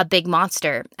just a big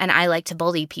monster and I like to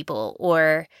bully people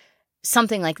or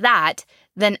something like that,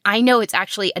 then I know it's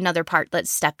actually another part that's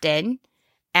stepped in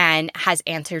and has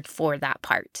answered for that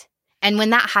part. And when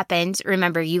that happens,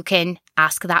 remember, you can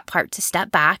ask that part to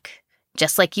step back,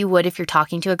 just like you would if you're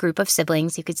talking to a group of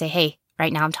siblings. You could say, hey,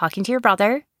 right now I'm talking to your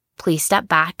brother. Please step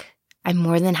back. I'm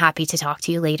more than happy to talk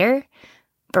to you later.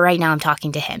 But right now I'm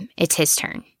talking to him. It's his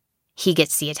turn. He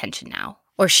gets the attention now,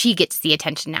 or she gets the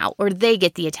attention now, or they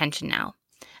get the attention now.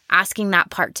 Asking that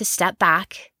part to step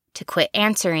back, to quit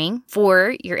answering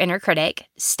for your inner critic,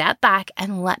 step back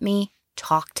and let me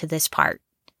talk to this part.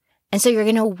 And so you're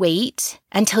going to wait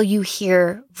until you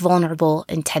hear vulnerable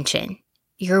intention.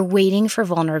 You're waiting for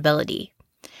vulnerability.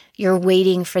 You're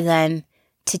waiting for them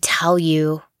to tell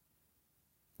you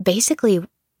basically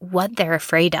what they're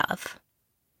afraid of.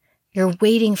 You're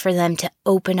waiting for them to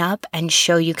open up and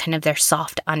show you kind of their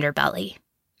soft underbelly.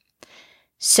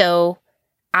 So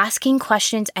asking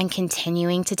questions and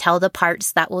continuing to tell the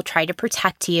parts that will try to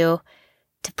protect you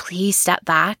to please step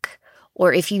back,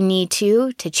 or if you need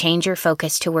to change your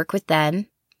focus to work with them.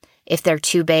 If they're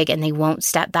too big and they won't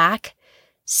step back,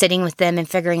 sitting with them and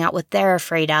figuring out what they're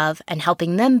afraid of and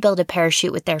helping them build a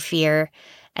parachute with their fear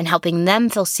and helping them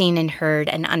feel seen and heard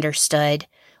and understood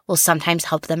will sometimes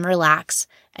help them relax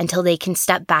until they can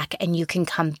step back and you can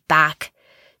come back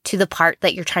to the part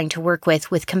that you're trying to work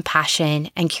with compassion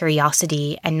and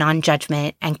curiosity and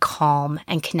non-judgment and calm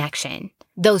and connection.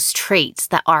 Those traits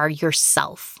that are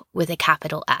yourself with a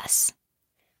capital S.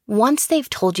 Once they've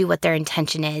told you what their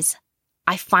intention is,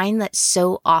 I find that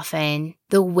so often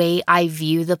the way I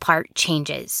view the part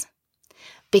changes.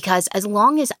 Because as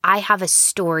long as I have a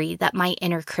story that my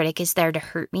inner critic is there to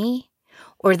hurt me,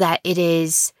 or that it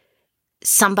is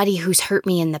somebody who's hurt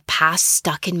me in the past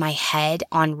stuck in my head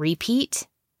on repeat,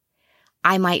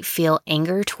 I might feel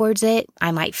anger towards it.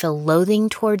 I might feel loathing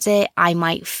towards it. I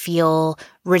might feel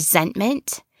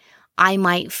resentment. I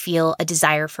might feel a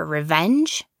desire for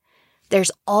revenge.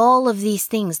 There's all of these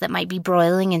things that might be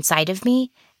broiling inside of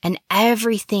me, and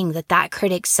everything that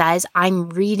critic says, I'm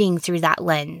reading through that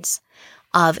lens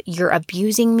of you're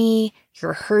abusing me,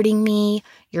 you're hurting me,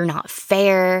 you're not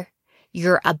fair,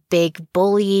 you're a big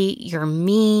bully, you're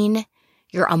mean,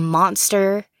 you're a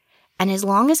monster. And as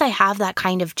long as I have that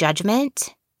kind of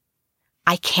judgment,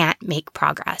 I can't make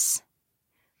progress.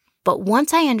 But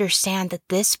once I understand that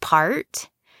this part,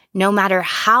 no matter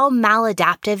how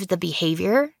maladaptive the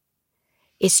behavior,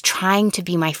 is trying to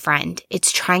be my friend.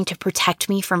 It's trying to protect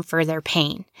me from further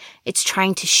pain. It's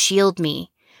trying to shield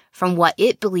me from what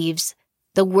it believes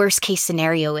the worst case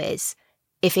scenario is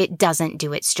if it doesn't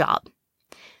do its job.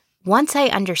 Once I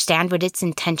understand what its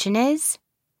intention is,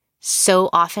 so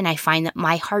often I find that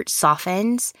my heart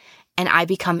softens and I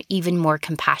become even more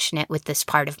compassionate with this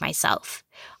part of myself.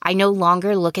 I no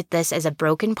longer look at this as a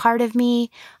broken part of me.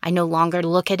 I no longer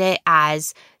look at it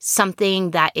as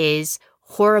something that is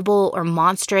horrible or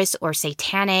monstrous or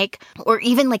satanic, or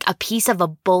even like a piece of a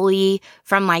bully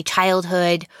from my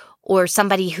childhood or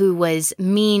somebody who was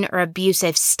mean or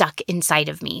abusive stuck inside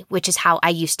of me, which is how I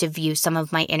used to view some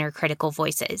of my inner critical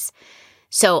voices.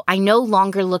 So I no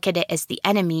longer look at it as the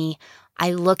enemy.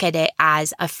 I look at it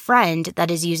as a friend that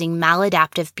is using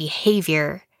maladaptive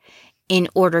behavior in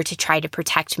order to try to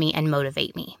protect me and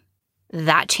motivate me.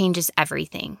 That changes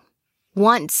everything.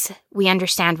 Once we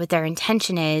understand what their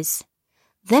intention is,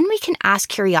 then we can ask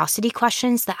curiosity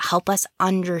questions that help us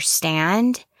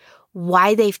understand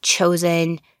why they've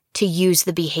chosen to use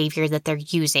the behavior that they're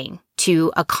using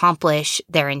to accomplish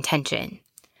their intention.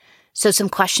 So some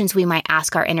questions we might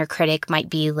ask our inner critic might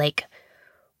be like,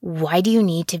 why do you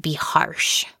need to be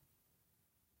harsh?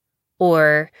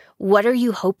 Or what are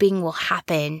you hoping will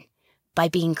happen by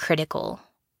being critical?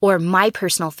 Or my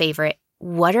personal favorite,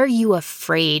 what are you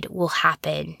afraid will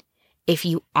happen if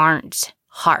you aren't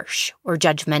harsh or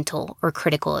judgmental or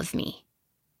critical of me?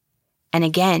 And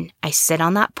again, I sit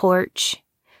on that porch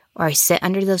or I sit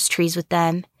under those trees with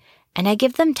them and I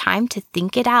give them time to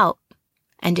think it out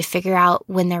and to figure out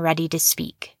when they're ready to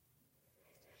speak.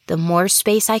 The more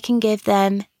space I can give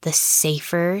them, the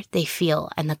safer they feel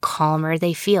and the calmer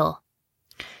they feel.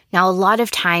 Now, a lot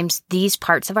of times these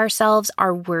parts of ourselves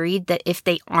are worried that if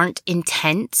they aren't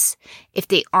intense, if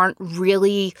they aren't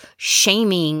really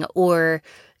shaming, or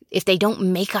if they don't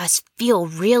make us feel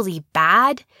really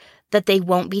bad, that they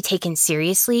won't be taken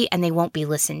seriously and they won't be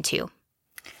listened to.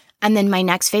 And then my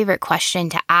next favorite question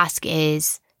to ask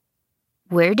is,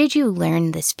 where did you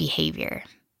learn this behavior?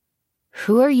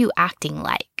 Who are you acting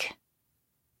like?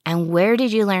 And where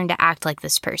did you learn to act like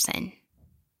this person?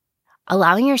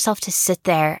 Allowing yourself to sit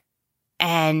there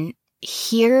and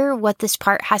hear what this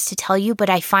part has to tell you, but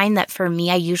I find that for me,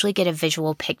 I usually get a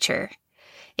visual picture.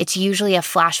 It's usually a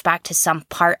flashback to some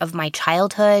part of my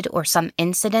childhood or some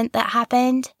incident that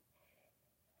happened.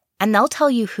 And they'll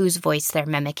tell you whose voice they're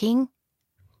mimicking.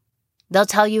 They'll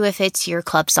tell you if it's your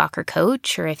club soccer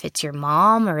coach, or if it's your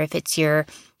mom, or if it's your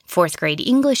fourth grade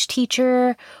English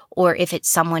teacher, or if it's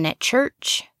someone at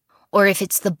church, or if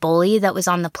it's the bully that was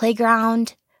on the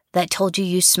playground that told you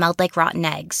you smelled like rotten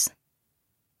eggs.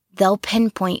 They'll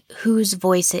pinpoint whose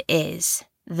voice it is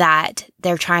that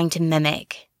they're trying to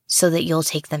mimic so that you'll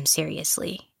take them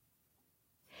seriously.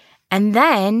 And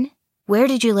then, where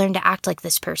did you learn to act like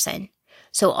this person?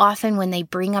 So often when they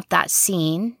bring up that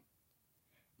scene,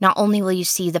 not only will you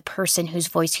see the person whose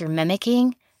voice you're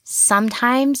mimicking,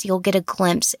 sometimes you'll get a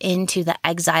glimpse into the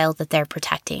exile that they're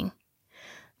protecting.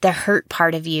 The hurt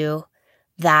part of you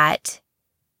that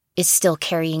is still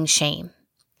carrying shame,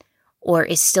 or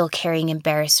is still carrying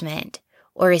embarrassment,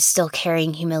 or is still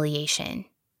carrying humiliation,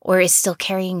 or is still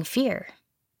carrying fear.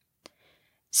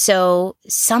 So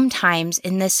sometimes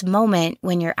in this moment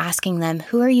when you're asking them,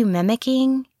 who are you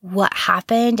mimicking? What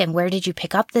happened and where did you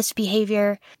pick up this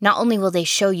behavior? Not only will they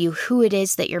show you who it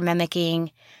is that you're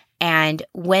mimicking and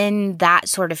when that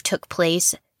sort of took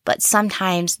place, but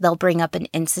sometimes they'll bring up an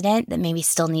incident that maybe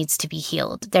still needs to be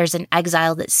healed. There's an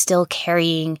exile that's still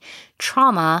carrying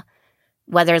trauma,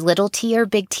 whether little t or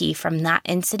big T, from that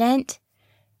incident,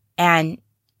 and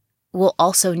will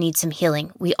also need some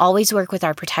healing. We always work with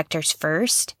our protectors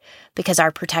first because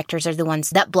our protectors are the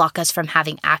ones that block us from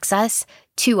having access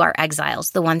to our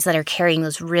exiles, the ones that are carrying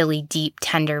those really deep,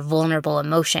 tender, vulnerable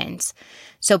emotions.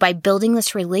 So by building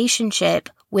this relationship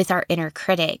with our inner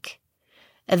critic,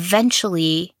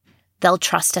 eventually they'll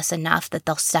trust us enough that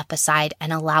they'll step aside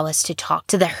and allow us to talk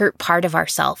to the hurt part of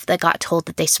ourselves that got told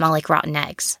that they smell like rotten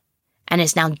eggs and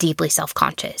is now deeply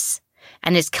self-conscious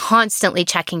and is constantly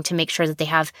checking to make sure that they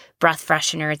have breath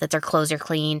freshener, that their clothes are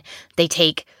clean, they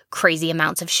take crazy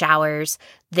amounts of showers,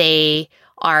 they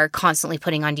are constantly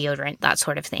putting on deodorant, that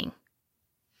sort of thing.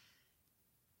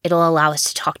 It'll allow us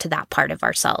to talk to that part of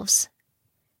ourselves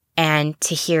and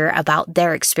to hear about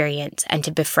their experience and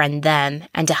to befriend them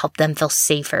and to help them feel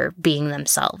safer being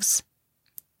themselves.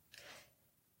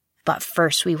 But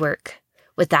first we work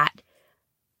with that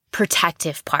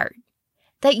protective part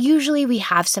that usually we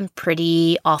have some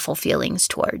pretty awful feelings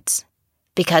towards,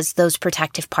 because those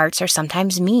protective parts are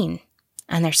sometimes mean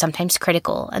and they're sometimes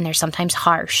critical and they're sometimes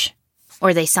harsh,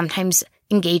 or they sometimes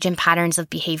engage in patterns of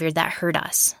behavior that hurt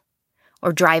us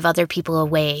or drive other people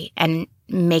away and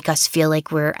make us feel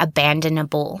like we're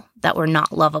abandonable, that we're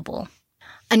not lovable.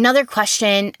 Another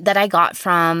question that I got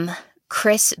from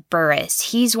Chris Burres.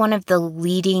 He's one of the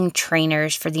leading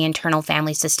trainers for the Internal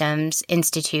Family Systems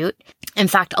Institute. In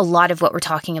fact, a lot of what we're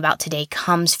talking about today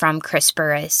comes from Chris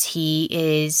Burres. He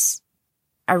is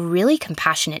a really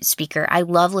compassionate speaker. I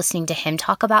love listening to him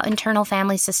talk about internal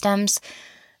family systems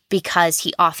because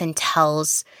he often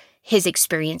tells his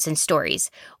experience and stories,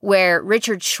 where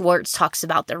Richard Schwartz talks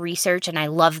about the research, and I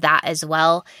love that as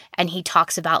well. And he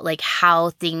talks about like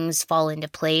how things fall into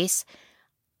place.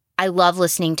 I love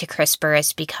listening to Chris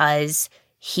Burres because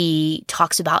he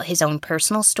talks about his own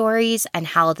personal stories and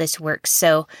how this works.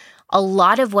 So a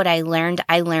lot of what I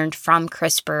learned from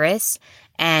Chris Burres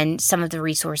and some of the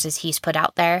resources he's put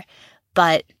out there.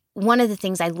 But one of the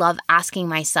things I love asking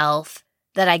myself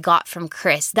that I got from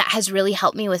Chris that has really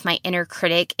helped me with my inner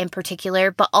critic in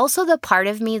particular, but also the part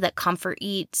of me that comfort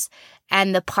eats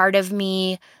and the part of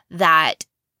me that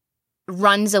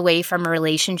runs away from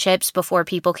relationships before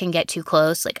people can get too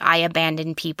close. Like I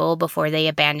abandon people before they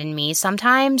abandon me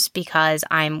sometimes because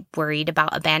I'm worried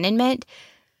about abandonment.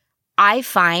 I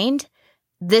find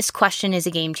this question is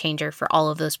a game changer for all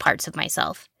of those parts of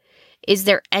myself. Is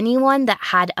there anyone that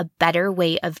had a better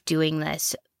way of doing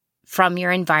this from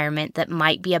your environment that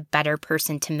might be a better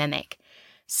person to mimic?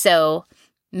 So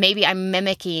maybe I'm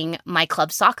mimicking my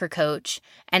club soccer coach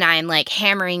and I'm like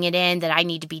hammering it in that I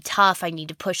need to be tough. I need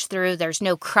to push through. There's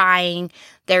no crying.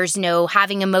 There's no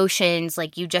having emotions.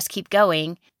 Like, you just keep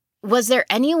going. Was there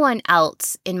anyone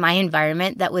else in my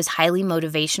environment that was highly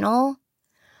motivational,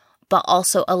 but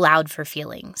also allowed for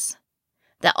feelings,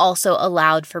 that also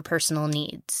allowed for personal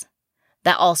needs,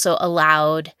 that also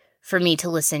allowed for me to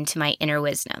listen to my inner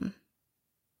wisdom?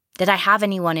 Did I have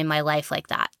anyone in my life like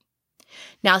that?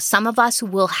 Now, some of us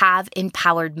will have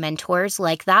empowered mentors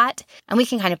like that, and we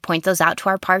can kind of point those out to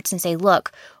our parts and say,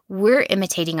 look, we're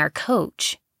imitating our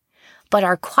coach. But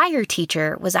our choir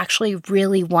teacher was actually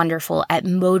really wonderful at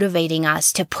motivating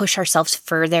us to push ourselves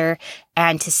further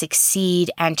and to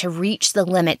succeed and to reach the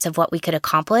limits of what we could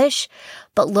accomplish.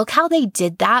 But look how they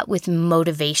did that with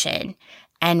motivation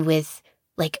and with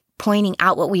like pointing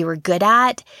out what we were good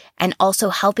at and also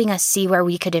helping us see where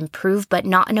we could improve, but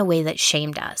not in a way that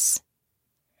shamed us.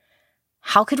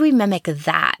 How could we mimic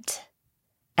that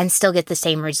and still get the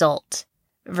same result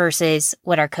versus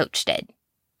what our coach did?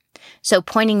 So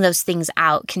pointing those things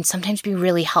out can sometimes be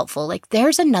really helpful. Like,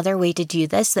 there's another way to do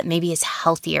this that maybe is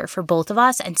healthier for both of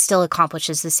us and still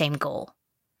accomplishes the same goal.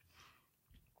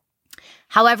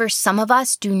 However, some of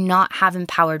us do not have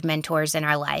empowered mentors in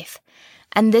our life.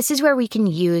 And this is where we can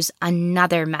use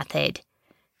another method.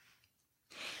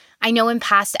 I know in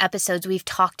past episodes we've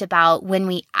talked about when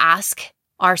we ask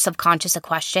our subconscious a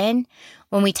question,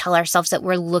 when we tell ourselves that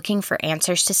we're looking for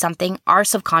answers to something, our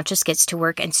subconscious gets to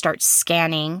work and starts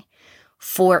scanning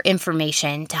for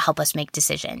information to help us make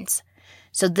decisions.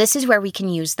 So this is where we can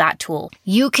use that tool.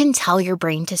 You can tell your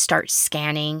brain to start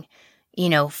scanning,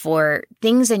 for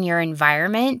things in your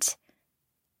environment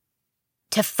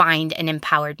to find an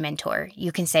empowered mentor.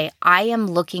 You can say, I am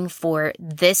looking for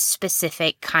this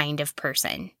specific kind of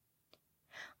person.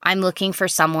 I'm looking for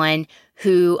someone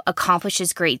who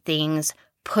accomplishes great things,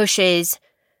 pushes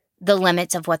the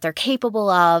limits of what they're capable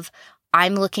of.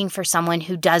 I'm looking for someone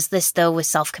who does this, though, with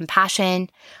self-compassion.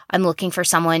 I'm looking for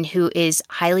someone who is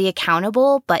highly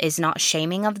accountable, but is not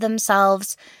shaming of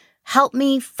themselves. Help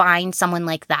me find someone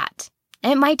like that.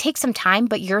 And it might take some time,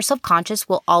 but your subconscious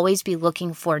will always be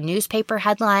looking for newspaper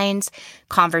headlines,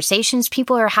 conversations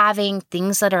people are having,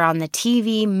 things that are on the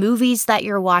TV, movies that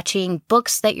you're watching,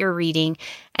 books that you're reading,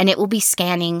 and it will be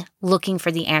scanning, looking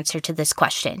for the answer to this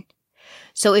question.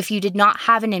 So if you did not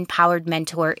have an empowered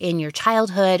mentor in your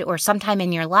childhood or sometime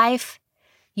in your life,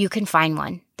 you can find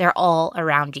one. They're all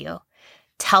around you.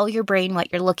 Tell your brain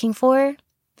what you're looking for,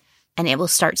 and it will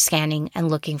start scanning and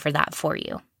looking for that for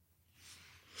you.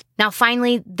 Now,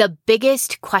 finally, the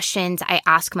biggest questions I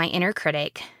ask my inner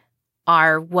critic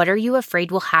are, what are you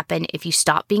afraid will happen if you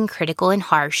stop being critical and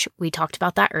harsh? We talked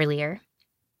about that earlier.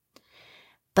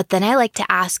 But then I like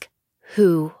to ask,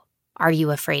 who are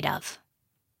you afraid of?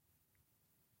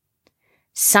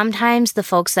 Sometimes the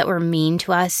folks that were mean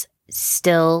to us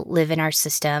still live in our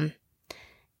system,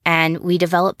 and we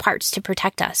develop parts to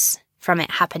protect us from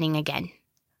it happening again.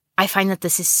 I find that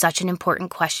this is such an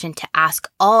important question to ask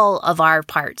all of our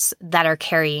parts that are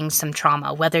carrying some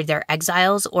trauma, whether they're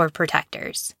exiles or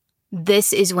protectors.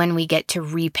 This is when we get to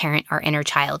reparent our inner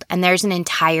child. And there's an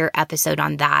entire episode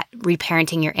on that,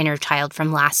 reparenting your inner child,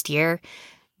 from last year.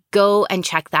 Go and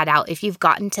check that out. If you've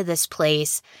gotten to this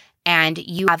place and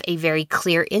you have a very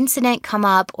clear incident come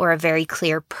up or a very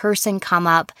clear person come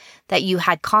up that you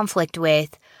had conflict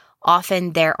with,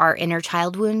 often there are inner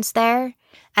child wounds there.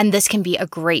 And this can be a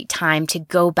great time to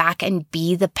go back and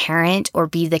be the parent or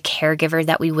be the caregiver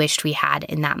that we wished we had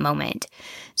in that moment.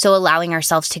 So allowing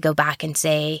ourselves to go back and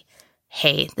say,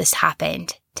 hey, this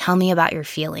happened. Tell me about your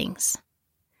feelings.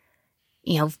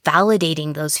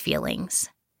 Validating those feelings.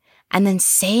 And then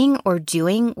saying or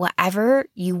doing whatever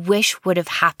you wish would have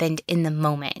happened in the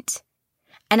moment.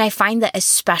 And I find that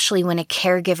especially when a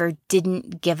caregiver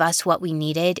didn't give us what we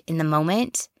needed in the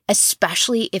moment,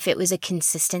 especially if it was a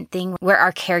consistent thing where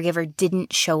our caregiver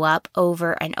didn't show up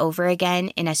over and over again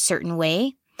in a certain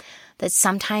way, that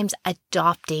sometimes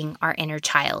adopting our inner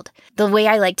child. The way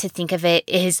I like to think of it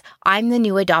is I'm the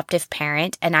new adoptive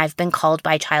parent, and I've been called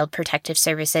by Child Protective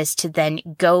Services to then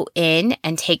go in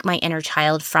and take my inner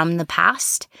child from the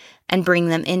past and bring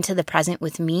them into the present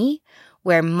with me,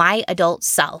 where my adult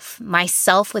self,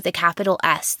 myself with a capital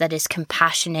S that is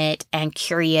compassionate and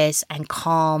curious and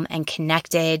calm and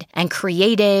connected and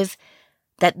creative,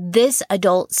 that this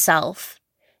adult self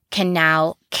can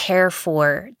now care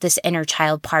for this inner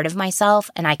child part of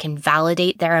myself, and I can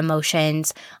validate their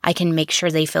emotions. I can make sure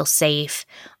they feel safe.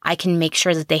 I can make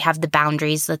sure that they have the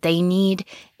boundaries that they need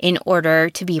in order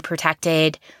to be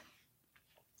protected.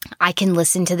 I can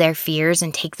listen to their fears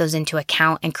and take those into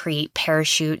account and create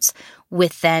parachutes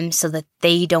with them so that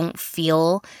they don't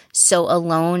feel so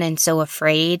alone and so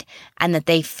afraid, and that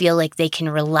they feel like they can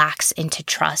relax into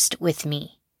trust with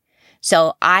me.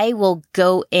 So I will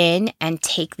go in and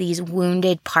take these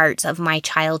wounded parts of my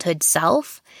childhood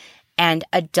self and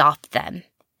adopt them.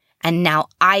 And now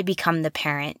I become the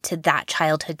parent to that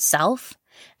childhood self.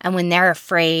 And when they're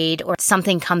afraid or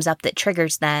something comes up that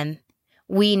triggers them,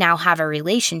 we now have a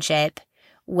relationship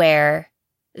where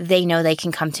they know they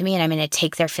can come to me, and I'm going to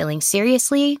take their feelings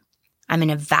seriously. I'm going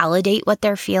to validate what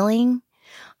they're feeling.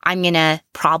 I'm going to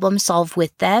problem solve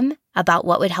with them about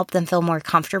what would help them feel more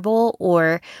comfortable,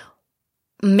 or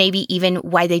maybe even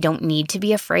why they don't need to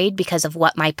be afraid because of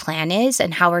what my plan is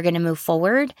and how we're going to move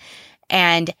forward,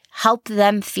 and help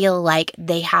them feel like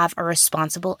they have a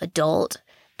responsible adult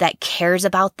that cares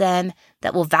about them,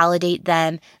 that will validate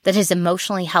them, that is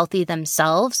emotionally healthy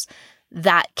themselves,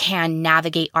 that can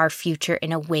navigate our future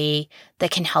in a way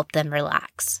that can help them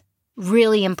relax.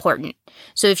 Really important.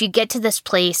 So if you get to this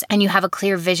place and you have a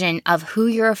clear vision of who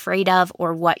you're afraid of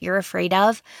or what you're afraid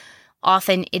of,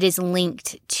 often it is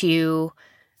linked to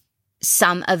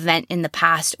some event in the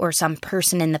past or some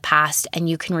person in the past, and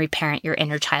you can reparent your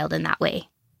inner child in that way.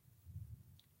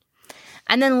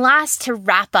 And then last, to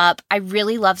wrap up, I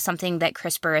really love something that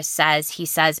Chris Burres says. He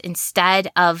says, instead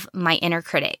of my inner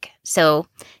critic. So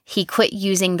he quit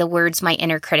using the words my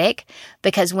inner critic,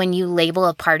 because when you label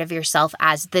a part of yourself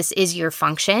as this is your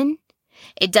function,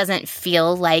 it doesn't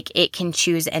feel like it can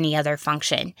choose any other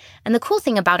function. And the cool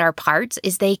thing about our parts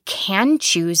is they can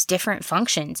choose different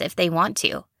functions if they want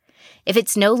to. If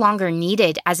it's no longer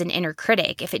needed as an inner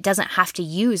critic, if it doesn't have to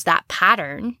use that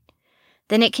pattern,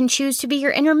 then it can choose to be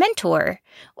your inner mentor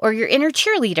or your inner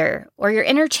cheerleader or your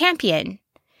inner champion.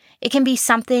 It can be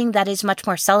something that is much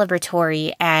more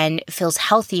celebratory and feels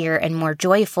healthier and more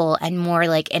joyful and more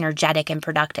like energetic and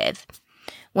productive,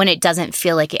 when it doesn't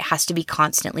feel like it has to be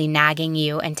constantly nagging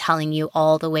you and telling you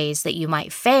all the ways that you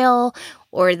might fail,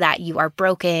 or that you are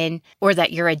broken, or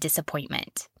that you're a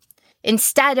disappointment.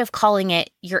 Instead of calling it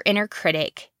your inner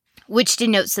critic, which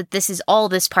denotes that this is all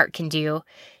this part can do,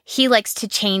 he likes to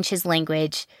change his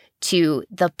language to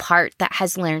the part that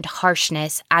has learned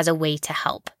harshness as a way to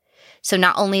help. So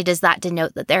not only does that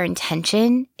denote that their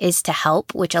intention is to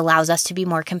help, which allows us to be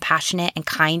more compassionate and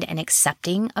kind and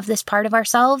accepting of this part of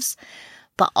ourselves,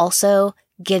 but also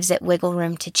gives it wiggle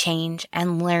room to change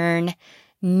and learn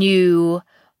new,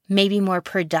 maybe more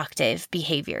productive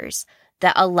behaviors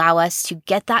that allow us to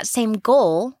get that same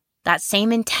goal, that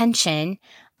same intention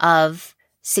of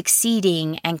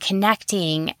succeeding and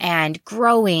connecting and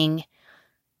growing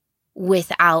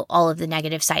without all of the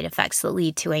negative side effects that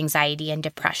lead to anxiety and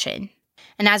depression.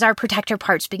 And as our protector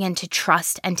parts begin to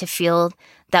trust and to feel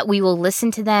that we will listen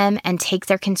to them and take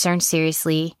their concerns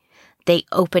seriously, they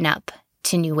open up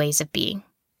to new ways of being.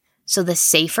 So the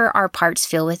safer our parts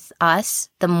feel with us,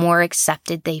 the more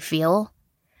accepted they feel,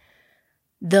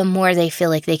 the more they feel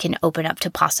like they can open up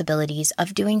to possibilities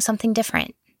of doing something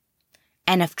different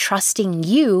and of trusting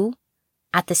you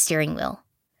at the steering wheel,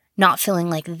 not feeling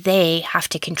like they have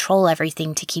to control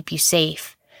everything to keep you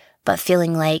safe, but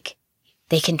feeling like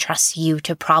they can trust you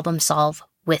to problem solve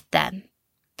with them.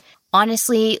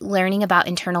 Honestly, learning about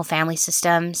internal family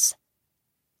systems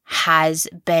has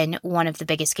been one of the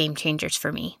biggest game changers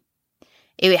for me.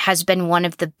 It has been one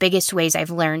of the biggest ways I've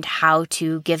learned how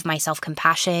to give myself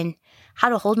compassion, how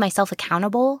to hold myself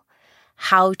accountable,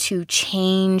 how to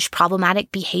change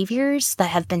problematic behaviors that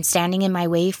have been standing in my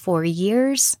way for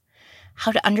years,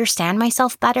 how to understand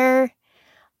myself better,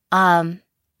 and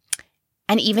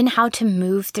even how to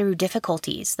move through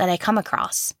difficulties that I come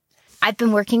across. I've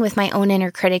been working with my own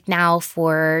inner critic now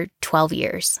for 12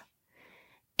 years,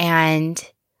 and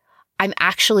I'm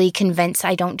actually convinced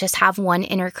I don't just have one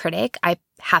inner critic. I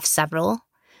have several.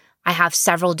 I have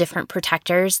several different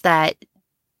protectors that,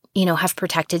 have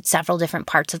protected several different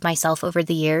parts of myself over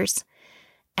the years.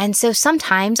 And so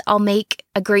sometimes I'll make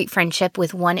a great friendship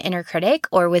with one inner critic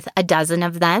or with a dozen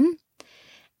of them.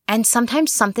 And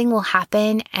sometimes something will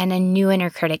happen and a new inner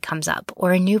critic comes up,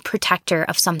 or a new protector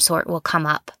of some sort will come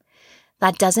up.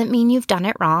 That doesn't mean you've done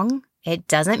it wrong. It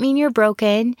doesn't mean you're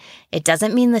broken. It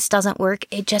doesn't mean this doesn't work.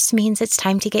 It just means it's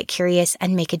time to get curious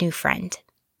and make a new friend.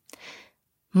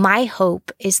 My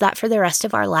hope is that for the rest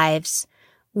of our lives,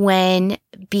 when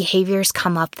behaviors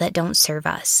come up that don't serve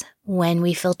us, when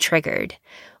we feel triggered,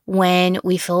 when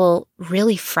we feel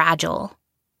really fragile,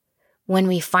 when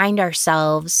we find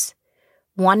ourselves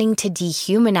wanting to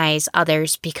dehumanize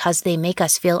others because they make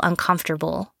us feel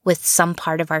uncomfortable with some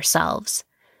part of ourselves,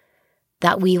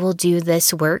 that we will do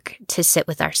this work to sit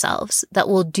with ourselves, that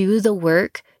we'll do the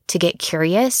work to get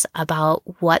curious about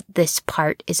what this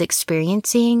part is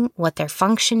experiencing, what their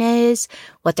function is,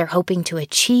 what they're hoping to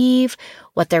achieve,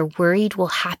 what they're worried will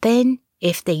happen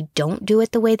if they don't do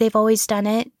it the way they've always done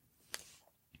it,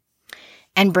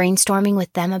 and brainstorming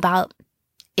with them about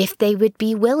if they would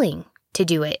be willing to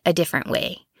do it a different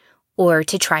way or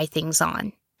to try things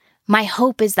on. My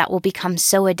hope is that we'll become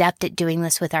so adept at doing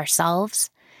this with ourselves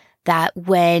that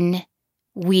when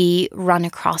we run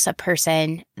across a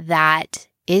person that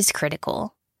is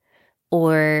critical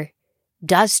or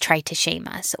does try to shame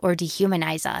us or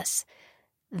dehumanize us,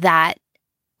 that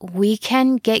we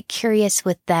can get curious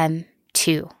with them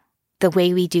too, the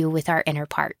way we do with our inner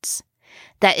parts.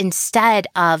 That instead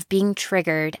of being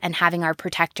triggered and having our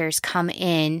protectors come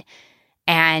in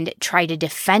and try to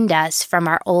defend us from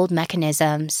our old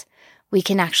mechanisms, we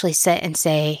can actually sit and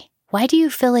say, why do you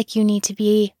feel like you need to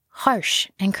be harsh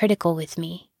and critical with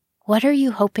me? What are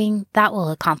you hoping that will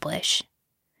accomplish?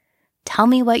 Tell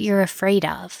me what you're afraid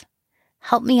of.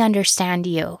 Help me understand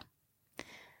you.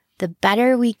 The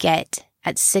better we get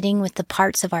at sitting with the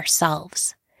parts of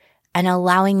ourselves and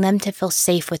allowing them to feel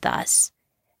safe with us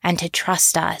and to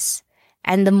trust us,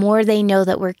 and the more they know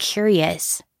that we're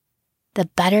curious, the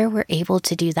better we're able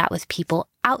to do that with people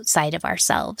outside of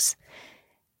ourselves.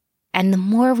 And the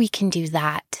more we can do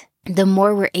that, the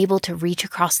more we're able to reach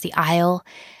across the aisle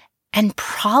and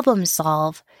problem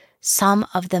solve some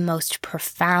of the most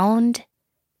profound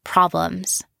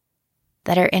problems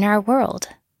that are in our world.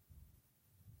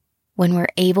 When we're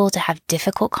able to have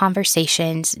difficult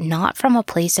conversations, not from a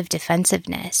place of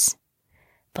defensiveness,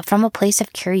 but from a place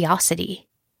of curiosity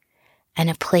and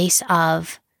a place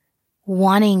of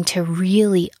wanting to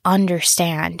really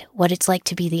understand what it's like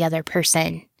to be the other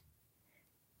person,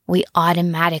 we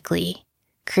automatically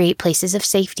create places of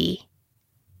safety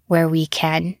where we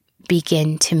can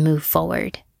begin to move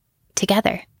forward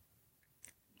together.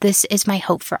 This is my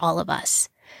hope for all of us,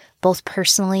 both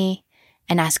personally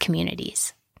and as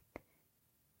communities.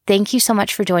 Thank you so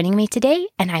much for joining me today,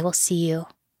 and I will see you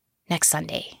next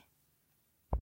Sunday.